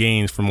ass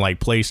games from like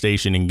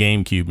PlayStation and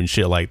GameCube and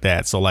shit like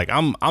that. So like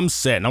I'm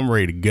set and I'm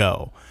ready to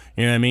go.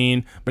 You know what I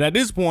mean? But at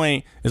this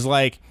point, it's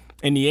like,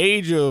 in the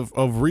age of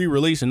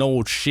re-releasing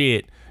old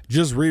shit,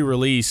 just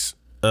re-release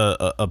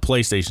a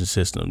PlayStation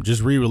system,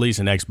 just re-release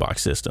an Xbox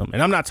system.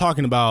 And I'm not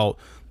talking about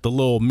the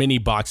little mini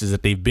boxes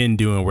that they've been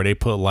doing where they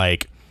put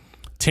like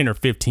 10 or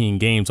 15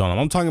 games on them.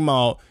 I'm talking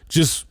about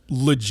just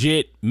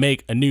legit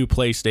make a new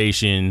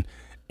PlayStation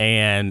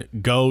and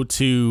go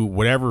to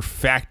whatever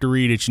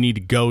factory that you need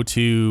to go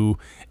to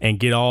and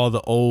get all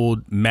the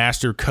old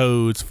master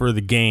codes for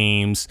the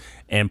games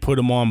and put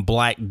them on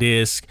black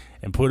disc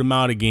and put them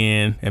out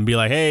again and be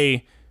like,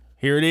 hey,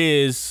 here it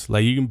is.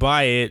 Like, you can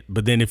buy it,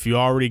 but then if you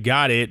already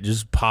got it,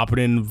 just pop it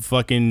in the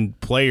fucking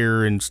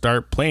player and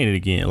start playing it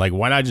again. Like,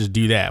 why not just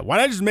do that? Why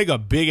not just make a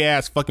big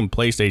ass fucking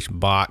PlayStation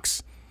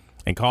box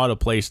and call it a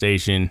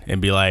PlayStation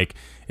and be like,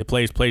 it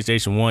plays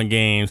PlayStation 1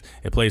 games,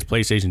 it plays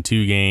PlayStation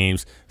 2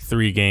 games,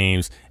 3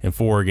 games, and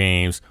 4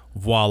 games.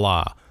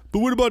 Voila. But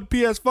what about the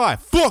PS5?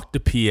 Fuck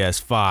the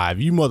PS5.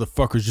 You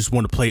motherfuckers just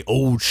want to play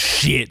old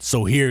shit,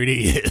 so here it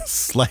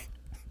is. Like,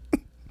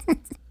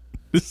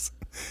 this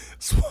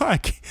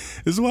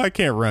is why I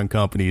can't run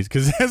companies,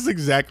 because that's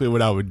exactly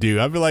what I would do.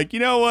 I'd be like, you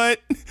know what?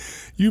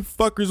 You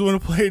fuckers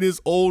want to play this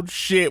old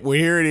shit? Well,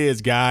 here it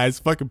is, guys.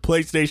 Fucking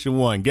PlayStation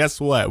 1. Guess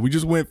what? We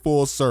just went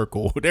full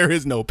circle. There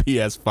is no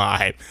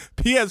PS5.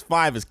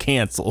 PS5 is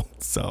canceled.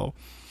 So,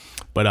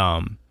 but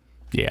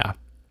yeah.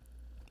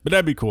 But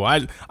that'd be cool.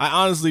 I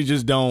honestly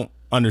just don't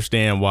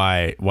understand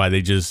why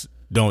they just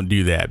don't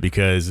do that,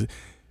 because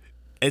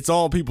it's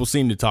all people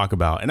seem to talk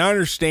about. And I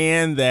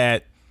understand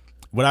that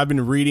what I've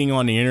been reading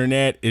on the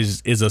internet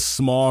is a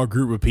small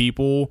group of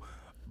people,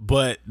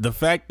 but the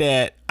fact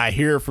that I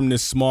hear from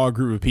this small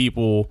group of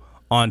people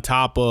on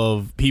top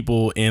of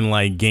people in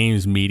like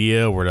games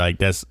media where like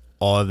that's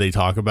all they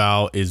talk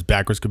about is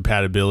backwards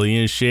compatibility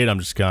and shit, I'm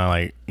just kind of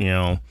like, you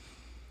know,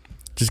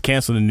 just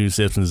cancel the new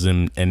systems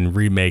and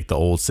remake the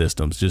old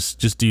systems.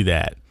 Just do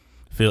that.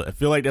 I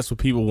feel like that's what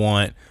people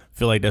want. I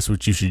feel like that's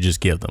what you should just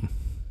give them.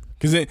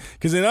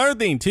 Because another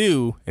thing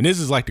too, and this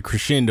is like the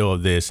crescendo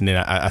of this, and then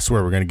I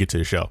swear we're gonna get to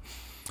the show.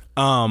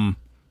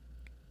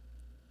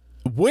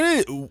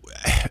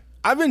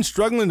 I've been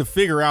struggling to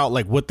figure out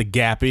like what the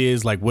gap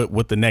is, like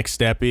what the next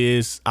step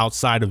is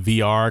outside of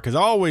VR, because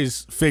I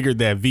always figured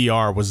that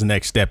VR was the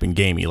next step in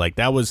gaming. Like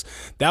that was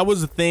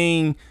the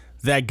thing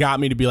that got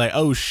me to be like,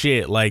 oh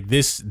shit, like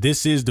this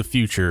is the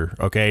future.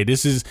 Okay,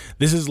 this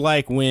is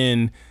like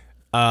when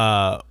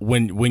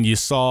you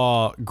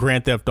saw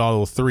Grand Theft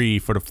Auto 3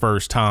 for the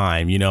first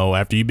time, you know,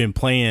 after you've been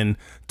playing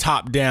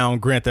top down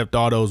Grand Theft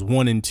Autos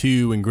 1 and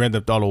 2 and Grand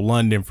Theft Auto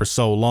London for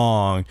so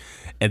long,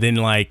 and then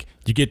like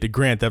you get to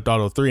Grand Theft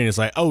Auto 3 and it's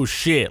like, oh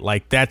shit,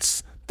 like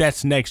that's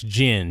next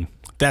gen.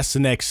 That's the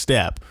next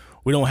step.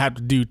 We don't have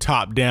to do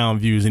top down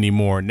views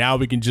anymore. Now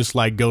we can just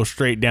like go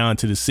straight down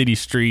to the city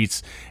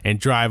streets and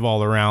drive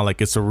all around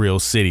like it's a real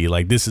city.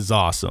 Like this is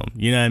awesome.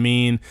 You know what I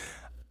mean?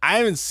 I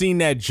haven't seen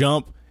that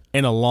jump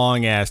in a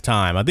long ass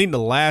time. I think the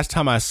last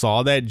time I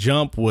saw that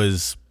jump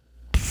was,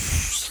 I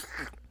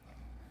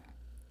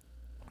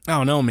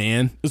don't know,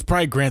 man. It was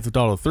probably Grand Theft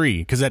Auto 3,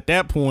 because at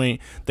that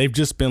point they've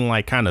just been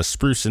like kind of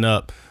sprucing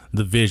up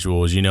the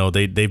visuals. You know,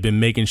 they've been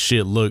making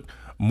shit look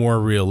more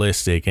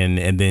realistic,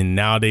 and then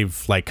now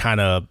they've like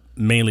kind of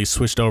mainly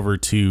switched over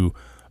to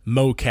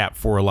mocap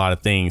for a lot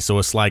of things. So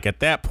it's like at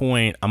that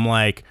point I'm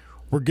like,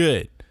 we're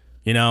good.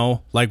 You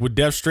know, like with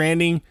Death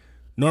Stranding,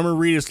 Norman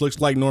Reedus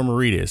looks like Norman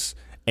Reedus.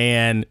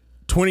 And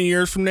 20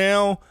 years from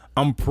now,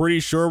 I'm pretty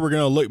sure we're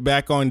going to look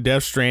back on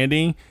Death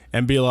Stranding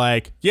and be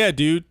like, yeah,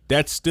 dude,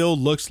 that still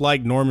looks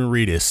like Norman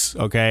Reedus.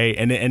 Okay.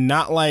 And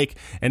not like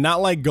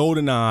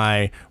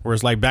GoldenEye, where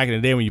it's like back in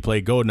the day when you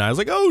played GoldenEye, it's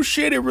like, oh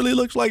shit, it really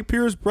looks like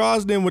Pierce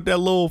Brosnan with that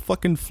little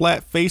fucking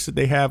flat face that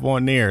they have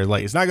on there.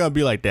 Like, it's not going to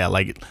be like that.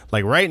 Like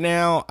right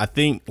now, I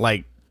think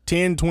like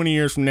 10, 20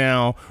 years from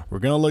now, we're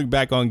going to look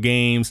back on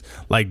games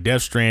like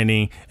Death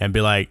Stranding and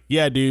be like,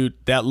 yeah, dude,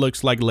 that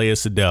looks like Léa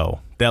Seydoux.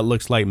 That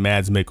looks like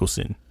Mads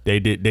Mikkelsen. They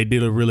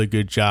did a really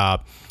good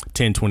job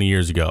 10, 20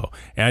 years ago.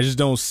 And I just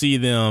don't see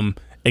them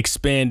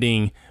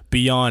expanding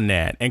beyond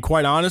that. And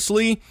quite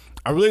honestly,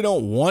 I really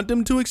don't want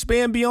them to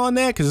expand beyond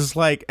that, because it's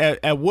like,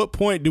 at what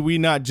point do we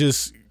not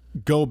just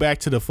go back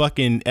to the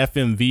fucking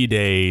FMV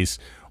days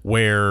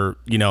where,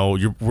 you know,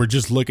 we're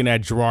just looking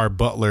at Gerard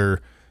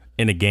Butler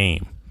in a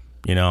game?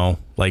 You know,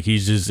 like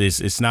he's just,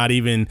 it's not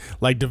even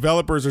like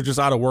developers are just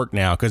out of work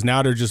now, because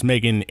now they're just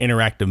making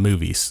interactive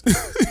movies.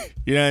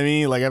 You know what I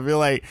mean? Like, I feel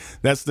like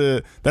that's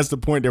the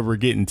point that we're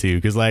getting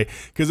to.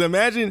 Because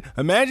imagine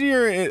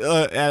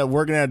you're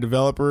working at a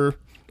developer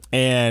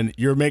and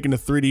you're making a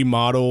 3D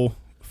model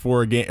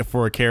for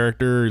a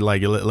character,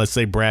 like let's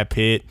say Brad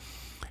Pitt,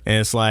 and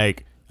it's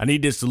like, I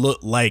need this to look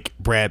like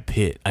Brad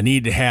Pitt. I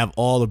need to have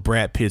all of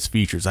Brad Pitt's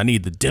features. I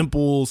need the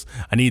dimples.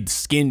 I need the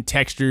skin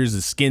textures,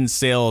 the skin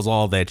cells,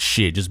 all that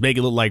shit. Just make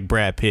it look like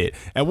Brad Pitt.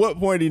 At what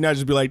point do you not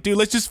just be like, dude,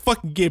 let's just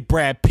fucking get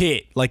Brad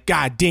Pitt? Like,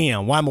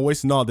 goddamn, why am I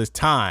wasting all this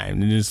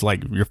time? And it's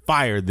like, you're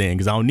fired then,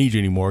 because I don't need you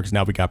anymore, because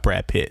now we got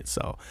Brad Pitt.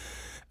 So,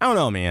 I don't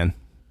know, man.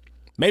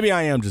 Maybe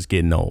I am just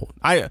getting old.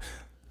 I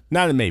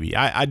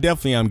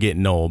definitely am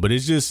getting old, but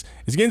it's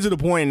getting to the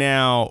point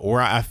now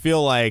where I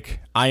feel like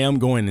I am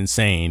going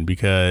insane,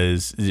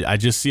 because I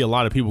just see a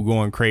lot of people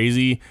going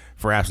crazy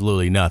for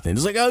absolutely nothing.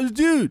 It's like, oh,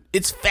 dude,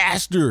 it's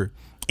faster.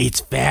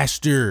 It's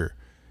faster.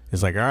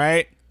 It's like, all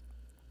right,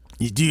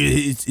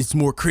 dude, it's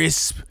more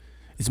crisp.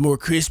 It's more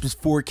crisp. It's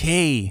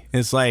 4K. And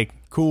it's like,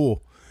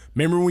 cool.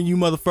 Remember when you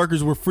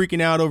motherfuckers were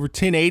freaking out over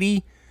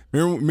 1080?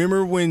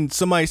 Remember when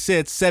somebody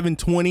said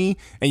 720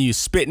 and you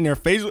spit in their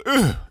face?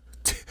 Ugh.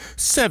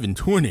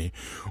 720,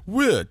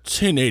 we're a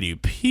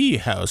 1080p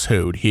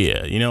household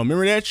here, you know,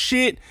 remember that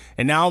shit?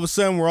 And now all of a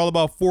sudden we're all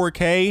about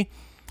 4K.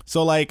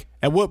 So like,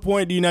 at what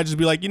point do you not just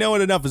be like, you know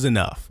what, enough is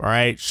enough? All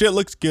right, shit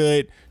looks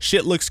good,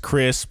 shit looks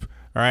crisp.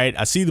 All right,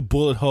 I see the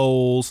bullet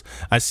holes,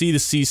 I see the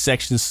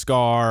C-section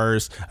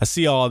scars, I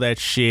see all that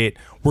shit.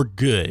 We're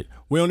good.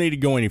 We don't need to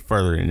go any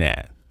further than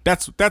that.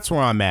 That's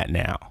where I'm at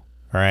now.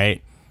 All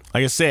right,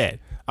 like I said,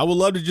 I would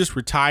love to just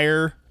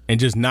retire and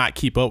just not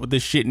keep up with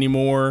this shit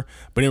anymore.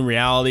 But in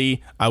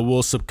reality, I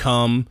will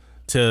succumb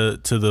to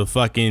the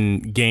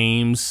fucking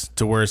games,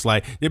 to where it's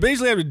like, they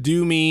basically have to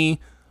do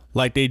me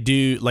like they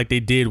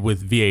did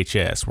with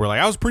VHS, where like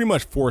I was pretty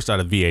much forced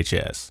out of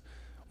VHS.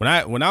 When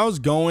I was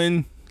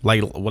going,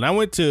 like when I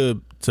went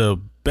to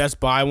Best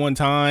Buy one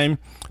time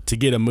to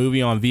get a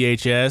movie on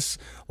VHS,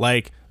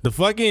 like the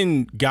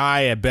fucking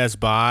guy at Best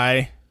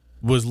Buy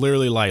was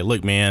literally like,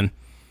 look, man,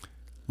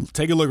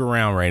 take a look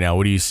around right now.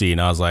 What do you see? And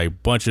I was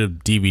like, bunch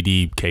of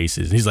DVD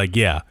cases. And he's like,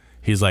 yeah.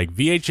 He's like,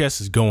 VHS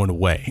is going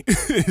away.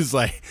 It's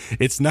like,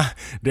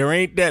 there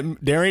ain't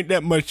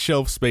that much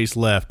shelf space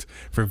left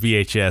for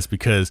VHS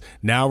because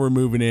now we're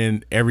moving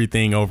in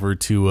everything over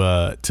to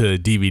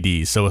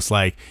DVDs. So it's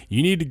like,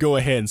 you need to go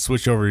ahead and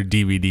switch over to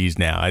DVDs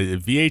now.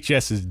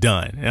 VHS is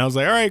done. And I was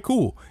like, all right,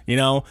 cool.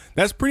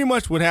 That's pretty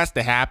much what has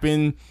to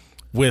happen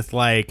with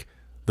like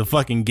the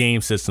fucking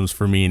game systems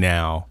for me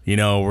now,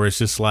 where it's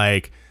just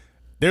like,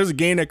 there's a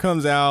game that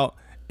comes out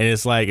and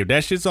it's like, if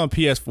that shit's on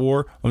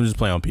PS4, I'm just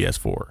playing on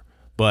PS4.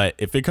 But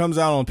if it comes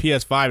out on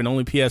PS5 and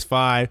only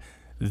PS5,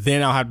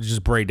 then I'll have to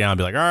just break down and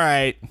be like, all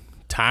right,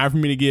 time for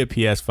me to get a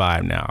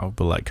PS5 now.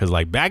 But like, cause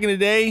like back in the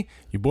day,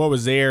 your boy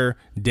was there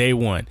day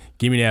one.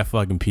 Give me that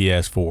fucking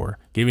PS4.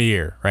 Give me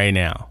here right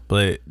now.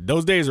 But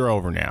those days are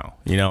over now,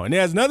 and it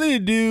has nothing to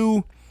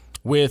do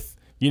with,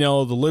 the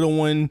little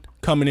one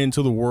coming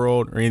into the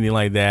world or anything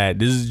like that.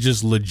 This is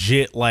just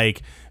legit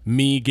like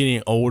me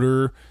getting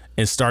older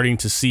and starting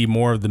to see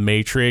more of the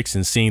Matrix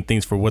and seeing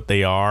things for what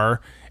they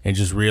are and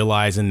just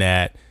realizing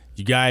that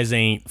you guys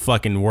ain't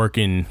fucking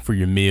working for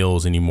your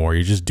meals anymore.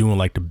 You're just doing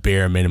like the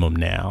bare minimum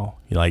now.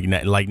 Like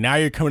now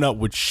you're coming up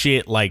with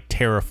shit like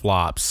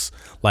teraflops.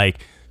 Like,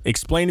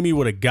 explain to me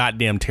what a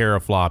goddamn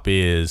teraflop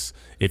is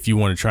if you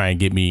want to try and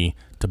get me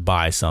to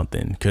buy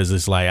something, because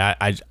it's like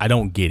I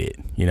don't get it,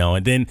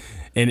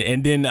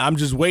 and then I'm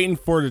just waiting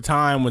for the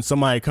time when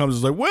somebody comes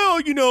and is like,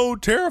 well,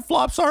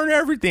 teraflops aren't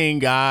everything,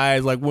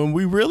 guys. Like, when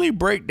we really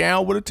break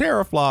down what a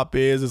teraflop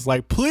is, it's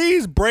like,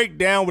 please break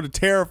down what a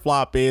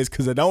teraflop is,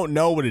 because I don't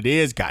know what it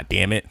is, god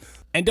damn it.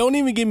 And don't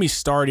even get me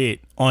started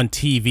on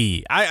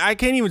TV. I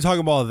can't even talk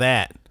about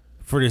that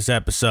for this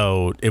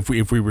episode if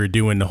we were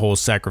doing the whole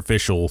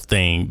sacrificial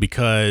thing,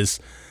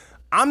 because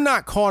I'm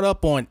not caught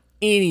up on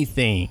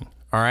anything.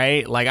 All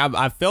right, like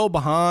I fell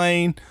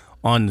behind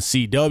on the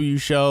CW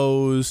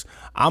shows.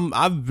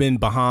 I've been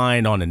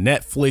behind on the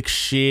Netflix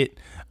shit.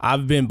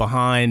 I've been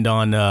behind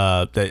on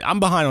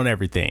I'm behind on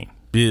everything,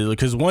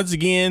 because once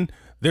again,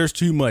 there's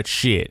too much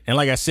shit. And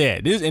like I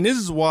said, this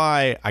is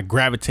why I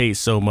gravitate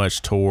so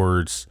much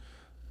towards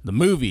the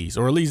movies,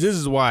 or at least this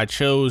is why I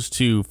chose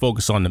to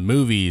focus on the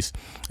movies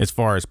as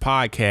far as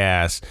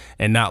podcasts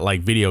and not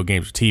like video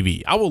games or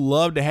TV. I would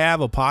love to have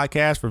a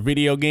podcast for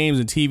video games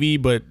and TV,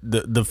 but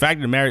the fact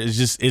of the matter is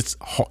just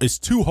it's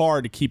too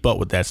hard to keep up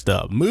with that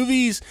stuff.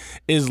 Movies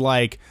is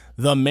like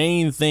the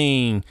main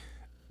thing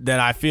that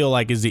I feel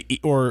like is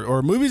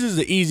or movies is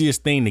the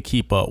easiest thing to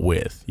keep up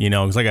with,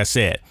 because like I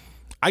said,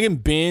 I can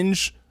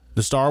binge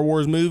the Star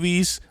Wars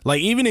movies,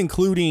 like even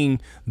including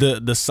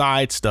the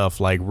side stuff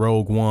like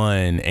Rogue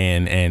One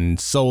and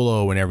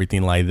Solo and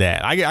everything like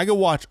that. I could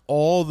watch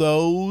all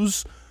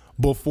those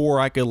before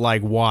I could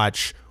like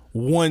watch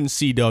one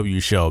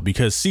CW show,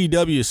 because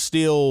CW is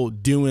still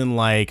doing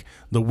like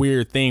the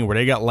weird thing where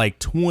they got like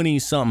 20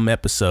 something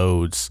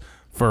episodes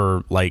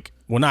for like,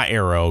 well, not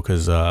Arrow,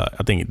 because I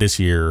think this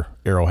year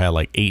Arrow had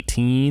like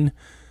 18.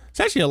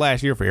 It's actually the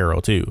last year for Arrow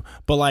too,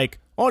 but like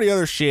all the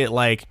other shit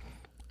like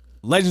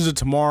Legends of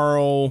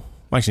Tomorrow,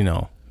 actually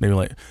no, maybe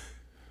like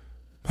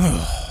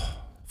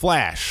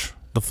Flash.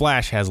 The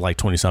Flash has like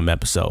 20 some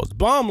episodes.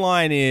 Bottom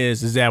line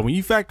is that when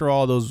you factor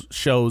all those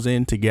shows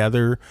in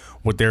together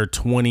with their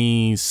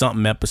 20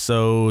 something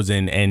episodes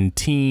and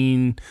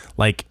teen,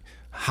 like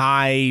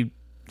high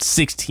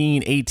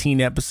 16, 18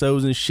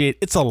 episodes and shit,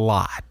 it's a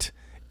lot.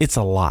 It's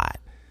a lot.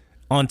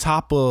 On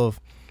top of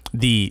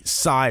the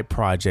side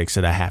projects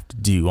that I have to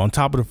do, on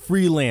top of the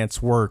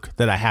freelance work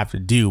that I have to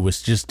do,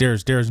 it's just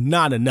there's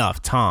not enough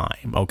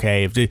time.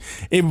 Okay,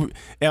 if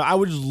I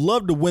would just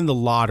love to win the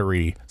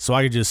lottery so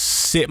I could just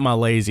sit my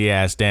lazy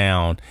ass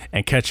down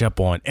and catch up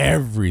on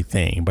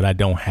everything, but I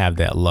don't have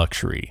that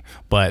luxury.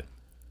 But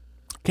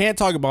can't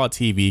talk about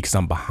TV because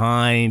I'm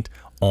behind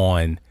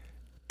on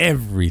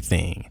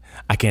everything.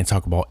 I can't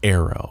talk about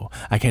Arrow.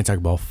 I can't talk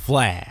about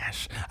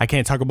Flash. I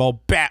can't talk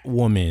about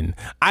Batwoman.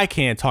 I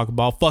can't talk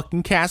about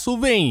fucking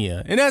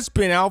Castlevania. And that's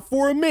been out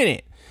for a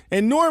minute.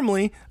 And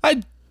normally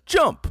I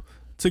jump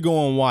to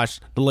go and watch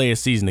the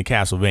latest season of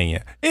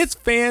Castlevania. It's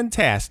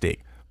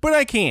fantastic. But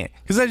I can't,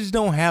 because I just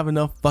don't have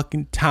enough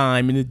fucking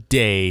time in the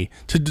day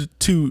to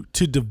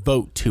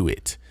devote to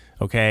it.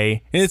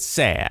 Okay? And it's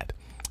sad.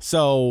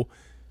 So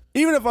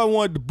even if I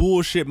wanted to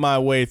bullshit my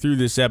way through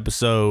this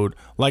episode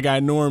like I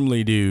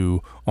normally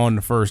do on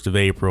the 1st of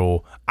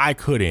April, I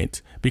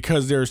couldn't,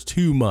 because there's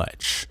too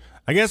much.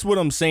 I guess what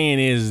I'm saying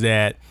is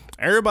that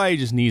everybody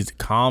just needs to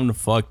calm the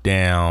fuck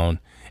down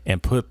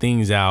and put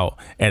things out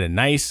at a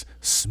nice,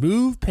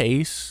 smooth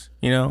pace,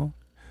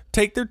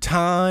 take their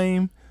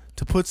time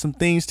to put some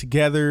things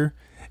together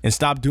and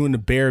stop doing the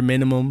bare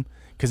minimum.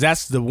 Because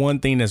that's the one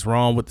thing that's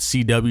wrong with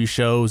the CW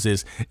shows,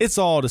 is it's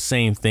all the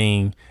same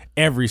thing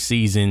every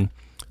season.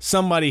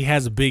 Somebody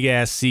has a big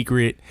ass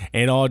secret,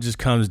 and it all just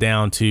comes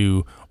down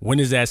to when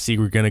is that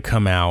secret going to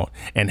come out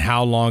and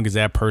how long is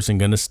that person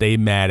going to stay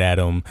mad at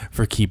them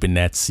for keeping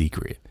that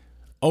secret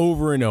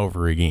over and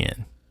over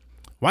again.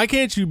 Why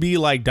can't you be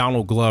like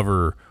Donald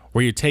Glover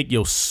where you take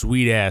your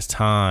sweet ass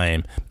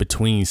time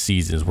between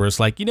seasons, where it's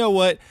like, you know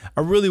what?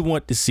 I really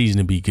want this season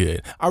to be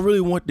good. I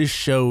really want this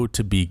show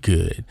to be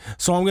good.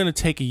 So I'm going to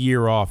take a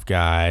year off,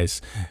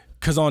 guys.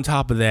 Because on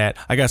top of that,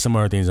 I got some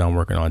other things I'm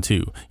working on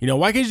too. You know,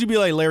 why can't you be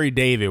like Larry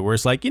David, where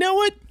it's like, you know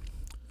what?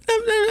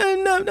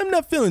 I'm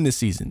not feeling this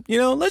season. You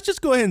know, let's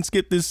just go ahead and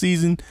skip this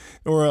season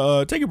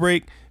or take a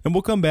break and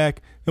we'll come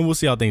back and we'll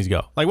see how things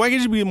go. Like, why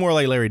can't you be more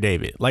like Larry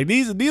David? Like,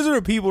 these are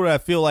the people that I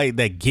feel like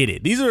that get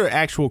it. These are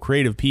actual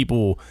creative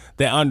people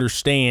that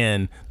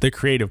understand the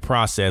creative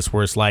process,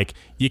 where it's like,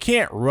 you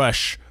can't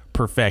rush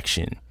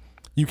perfection.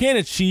 You can't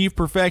achieve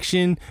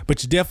perfection,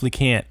 but you definitely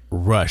can't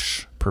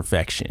rush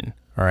perfection.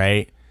 All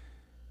right.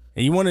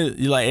 And you want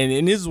to like,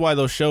 and this is why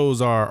those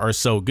shows are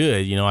so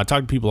good. You know, I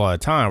talk to people all the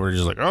time where they're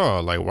just like,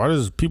 oh, like, why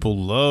does people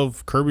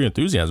love Curb Your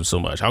Enthusiasm so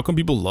much? How come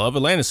people love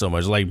Atlanta so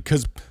much? Like,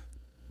 because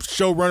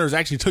showrunners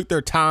actually took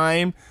their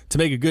time to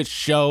make a good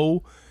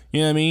show. You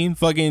know what I mean?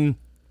 Fucking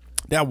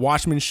that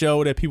Watchmen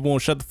show that people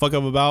won't shut the fuck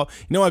up about.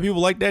 You know why people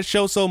like that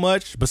show so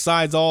much?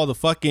 Besides all the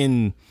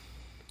fucking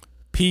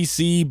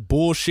PC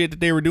bullshit that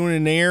they were doing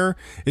in there,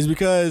 is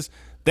because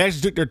they actually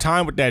took their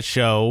time with that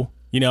show.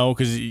 You know,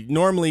 because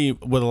normally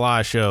with a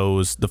lot of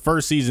shows, the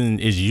first season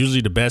is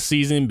usually the best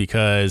season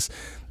because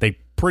they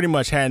pretty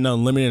much had an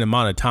unlimited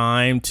amount of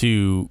time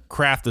to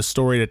craft the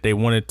story that they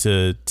wanted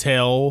to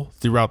tell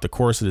throughout the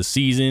course of the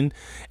season.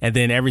 And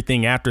then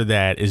everything after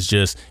that is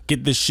just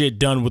get this shit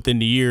done within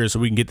the year so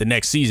we can get the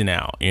next season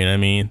out. You know what I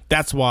mean?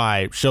 That's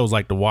why shows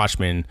like The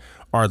Watchmen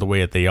are the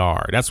way that they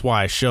are. That's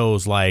why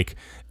shows like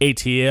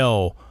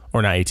Atlanta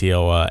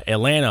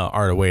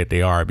are the way that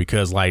they are,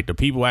 because like the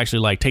people actually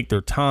like take their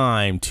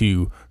time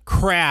to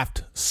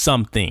craft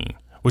something,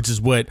 which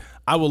is what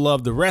I would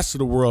love the rest of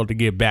the world to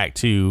get back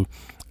to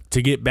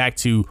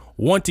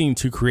wanting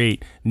to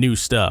create new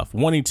stuff,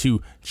 wanting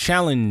to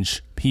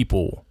challenge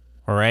people.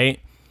 All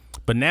right.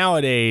 But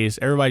nowadays,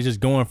 everybody's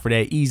just going for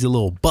that easy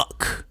little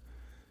buck.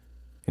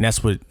 And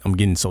that's what I'm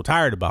getting so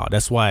tired about.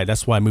 That's why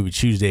Movie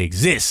CHewsday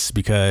exists,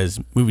 because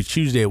Movie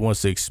CHewsday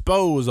wants to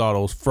expose all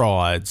those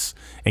frauds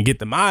and get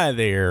them out of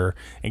there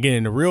and get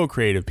into real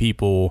creative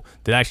people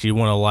that actually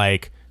want to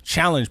like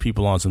challenge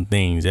people on some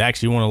things. That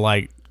actually want to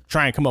like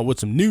try and come up with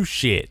some new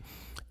shit.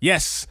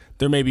 Yes,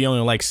 there may be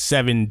only like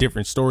 7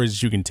 different stories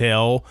that you can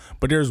tell,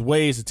 but there's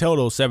ways to tell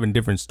those 7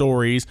 different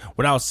stories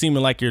without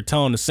seeming like you're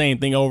telling the same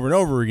thing over and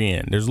over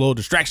again. There's little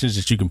distractions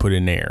that you can put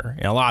in there,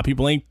 and a lot of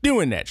people ain't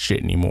doing that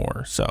shit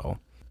anymore. So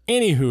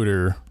any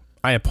hooter,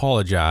 I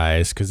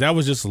apologize, because that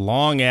was just a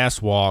long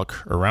ass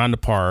walk around the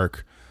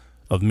park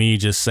of me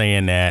just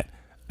saying that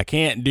I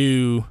can't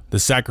do the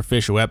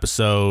sacrificial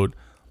episode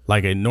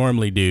like I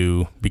normally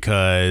do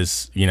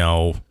because, you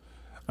know,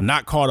 I'm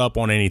not caught up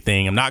on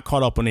anything. I'm not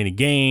caught up on any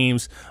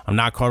games. I'm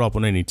not caught up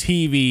on any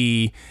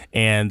TV.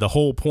 And the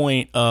whole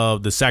point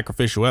of the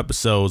sacrificial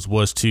episodes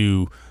was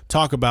to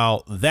talk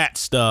about that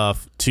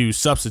stuff to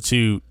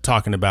substitute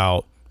talking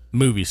about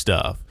movie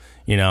stuff.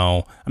 You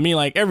know, I mean,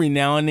 like every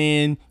now and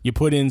then you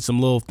put in some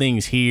little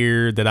things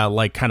here that I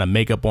like kind of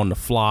make up on the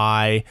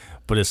fly,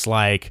 but it's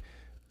like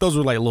those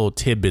were like little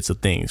tidbits of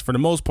things. For the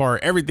most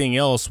part, everything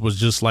else was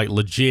just like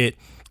legit.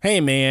 Hey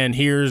man,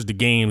 here's the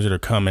games that are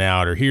coming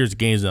out, or here's the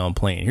games that I'm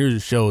playing, here's the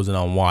shows that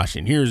I'm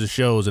watching, here's the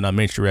shows that I'm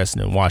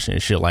interested in watching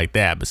and shit like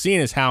that. But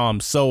seeing as how I'm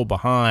so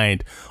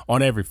behind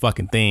on every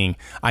fucking thing,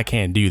 I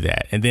can't do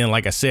that. And then,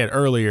 like I said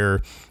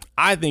earlier,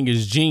 I think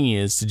it's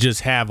genius to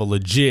just have a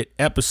legit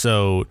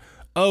episode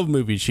of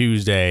Movie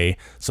CHewsday,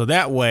 so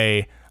that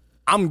way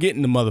I'm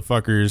getting the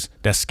motherfuckers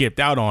that skipped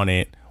out on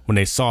it when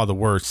they saw the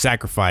word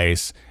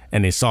sacrifice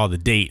and they saw the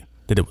date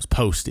that it was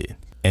posted.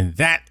 And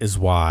that is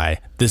why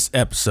this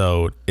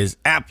episode is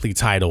aptly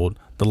titled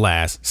The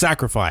Last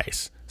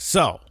Sacrifice.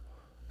 So,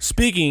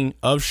 speaking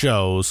of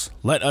shows,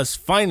 let us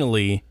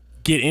finally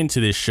get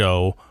into this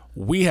show.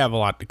 We have a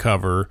lot to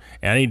cover,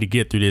 and I need to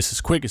get through this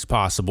as quick as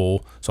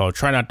possible, so I'll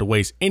try not to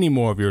waste any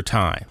more of your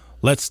time.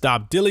 Let's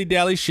stop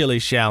dilly-dally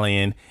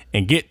shilly-shallying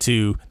and get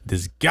to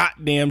this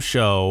goddamn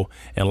show.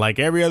 And like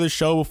every other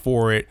show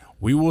before it,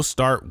 we will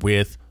start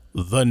with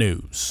the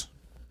news.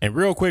 And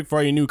real quick for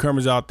all you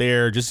newcomers out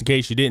there, just in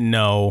case you didn't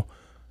know,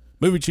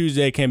 Movie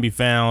CHewsday can be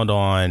found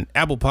on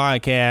Apple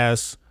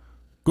Podcasts,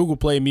 Google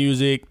Play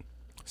Music,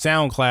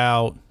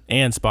 SoundCloud,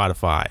 and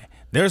Spotify.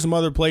 There's some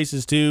other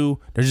places too.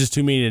 There's just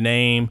too many to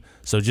name.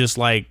 So just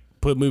like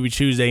put Movie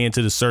CHewsday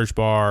into the search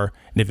bar,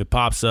 and if it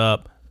pops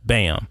up,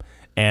 bam.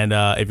 And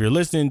if you're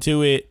listening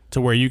to it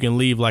to where you can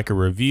leave like a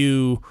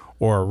review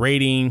or a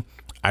rating,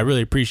 I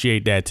really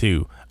appreciate that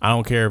too. I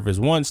don't care if it's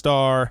 1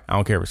 star. I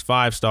don't care if it's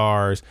 5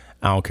 stars.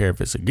 I don't care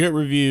if it's a good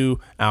review.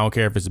 I don't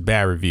care if it's a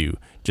bad review.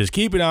 Just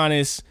keep it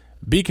honest.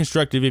 Be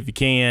constructive if you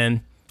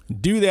can.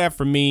 Do that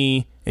for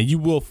me, and you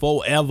will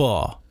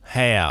forever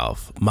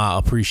have my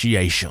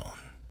appreciation.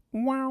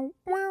 Wow,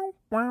 wow,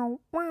 wow,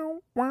 wow,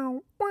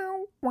 wow,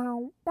 wow,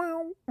 wow, wow,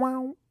 wow,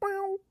 wow,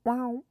 wow,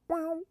 wow,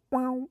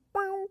 wow,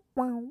 wow,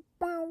 wow,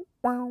 wow,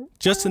 wow.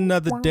 Just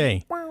another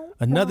day,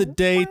 Another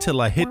day till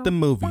I hit the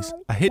movies.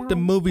 I hit the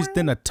movies,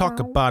 then I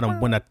talk about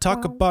them. When I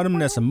talk about them,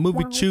 that's a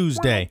movie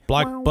Tuesday.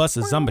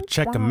 Blockbusters, I'ma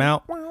check them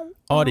out.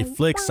 Audi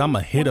flicks, I'ma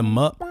hit them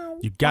up.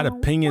 You got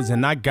opinions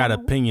and I got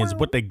opinions.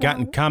 What they got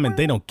in common,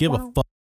 they don't give a fuck.